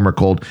it's warm or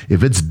cold.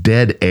 If it's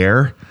dead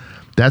air,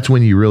 that's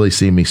when you really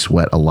see me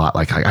sweat a lot.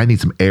 Like I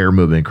need some air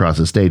moving across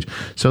the stage.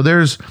 So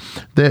there's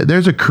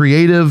a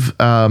creative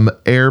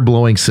air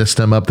blowing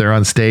system up there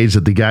on stage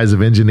that the guys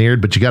have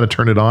engineered, but you got to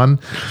turn it on.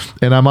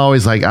 And I'm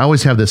always like, I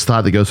always have this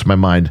thought that goes through my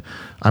mind.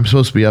 I'm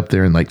supposed to be up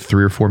there in like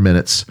 3 or 4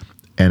 minutes,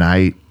 and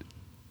I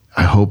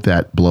hope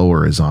that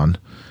blower is on.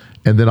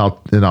 And then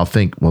I'll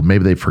think, well,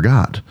 maybe they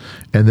forgot.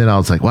 And then I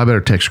was like, well, I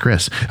better text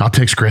Chris. I'll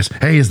text Chris.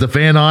 Hey, is the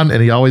fan on?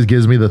 And he always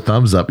gives me the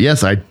thumbs up.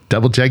 Yes, I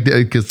double check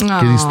because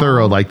he's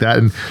thorough like that,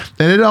 and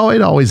it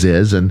always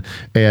is, and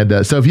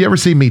so if you ever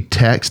see me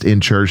text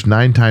in church,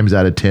 9 times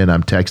out of 10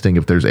 I'm texting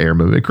if there's air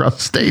moving across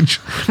the stage.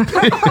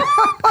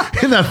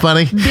 Isn't that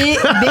funny?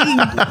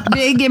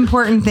 Big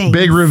important thing.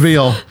 Big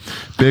reveal.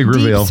 Deep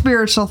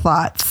spiritual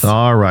thoughts.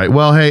 All right.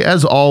 Well, hey,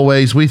 as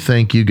always, we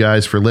thank you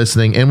guys for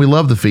listening, and we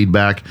love the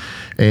feedback.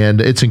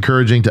 And it's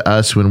encouraging to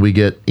us when we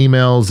get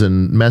emails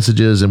and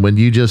messages, and when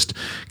you just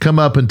come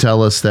up and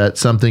tell us that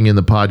something in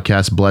the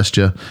podcast blessed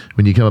you,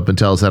 when you come up and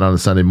tell us that on a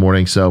Sunday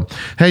morning. So,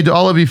 hey, to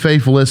all of you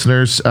faithful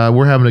listeners,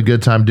 we're having a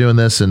good time doing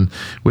this, and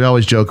we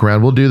always joke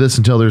around. We'll do this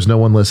until there's no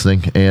one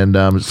listening, and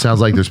it sounds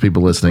like there's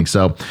people listening.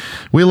 So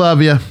we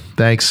love you.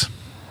 Thanks.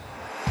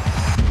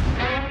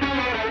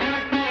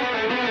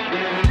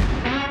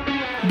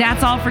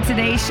 That's all for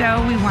today's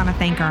show. We want to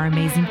thank our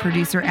amazing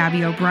producer,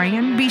 Abby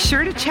O'Brien. Be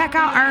sure to check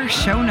out our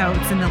show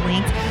notes and the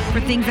links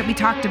for things that we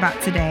talked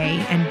about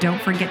today. And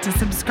don't forget to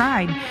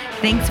subscribe.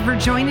 Thanks for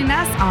joining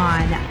us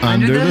on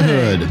Under the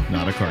Hood,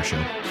 not a car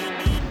show.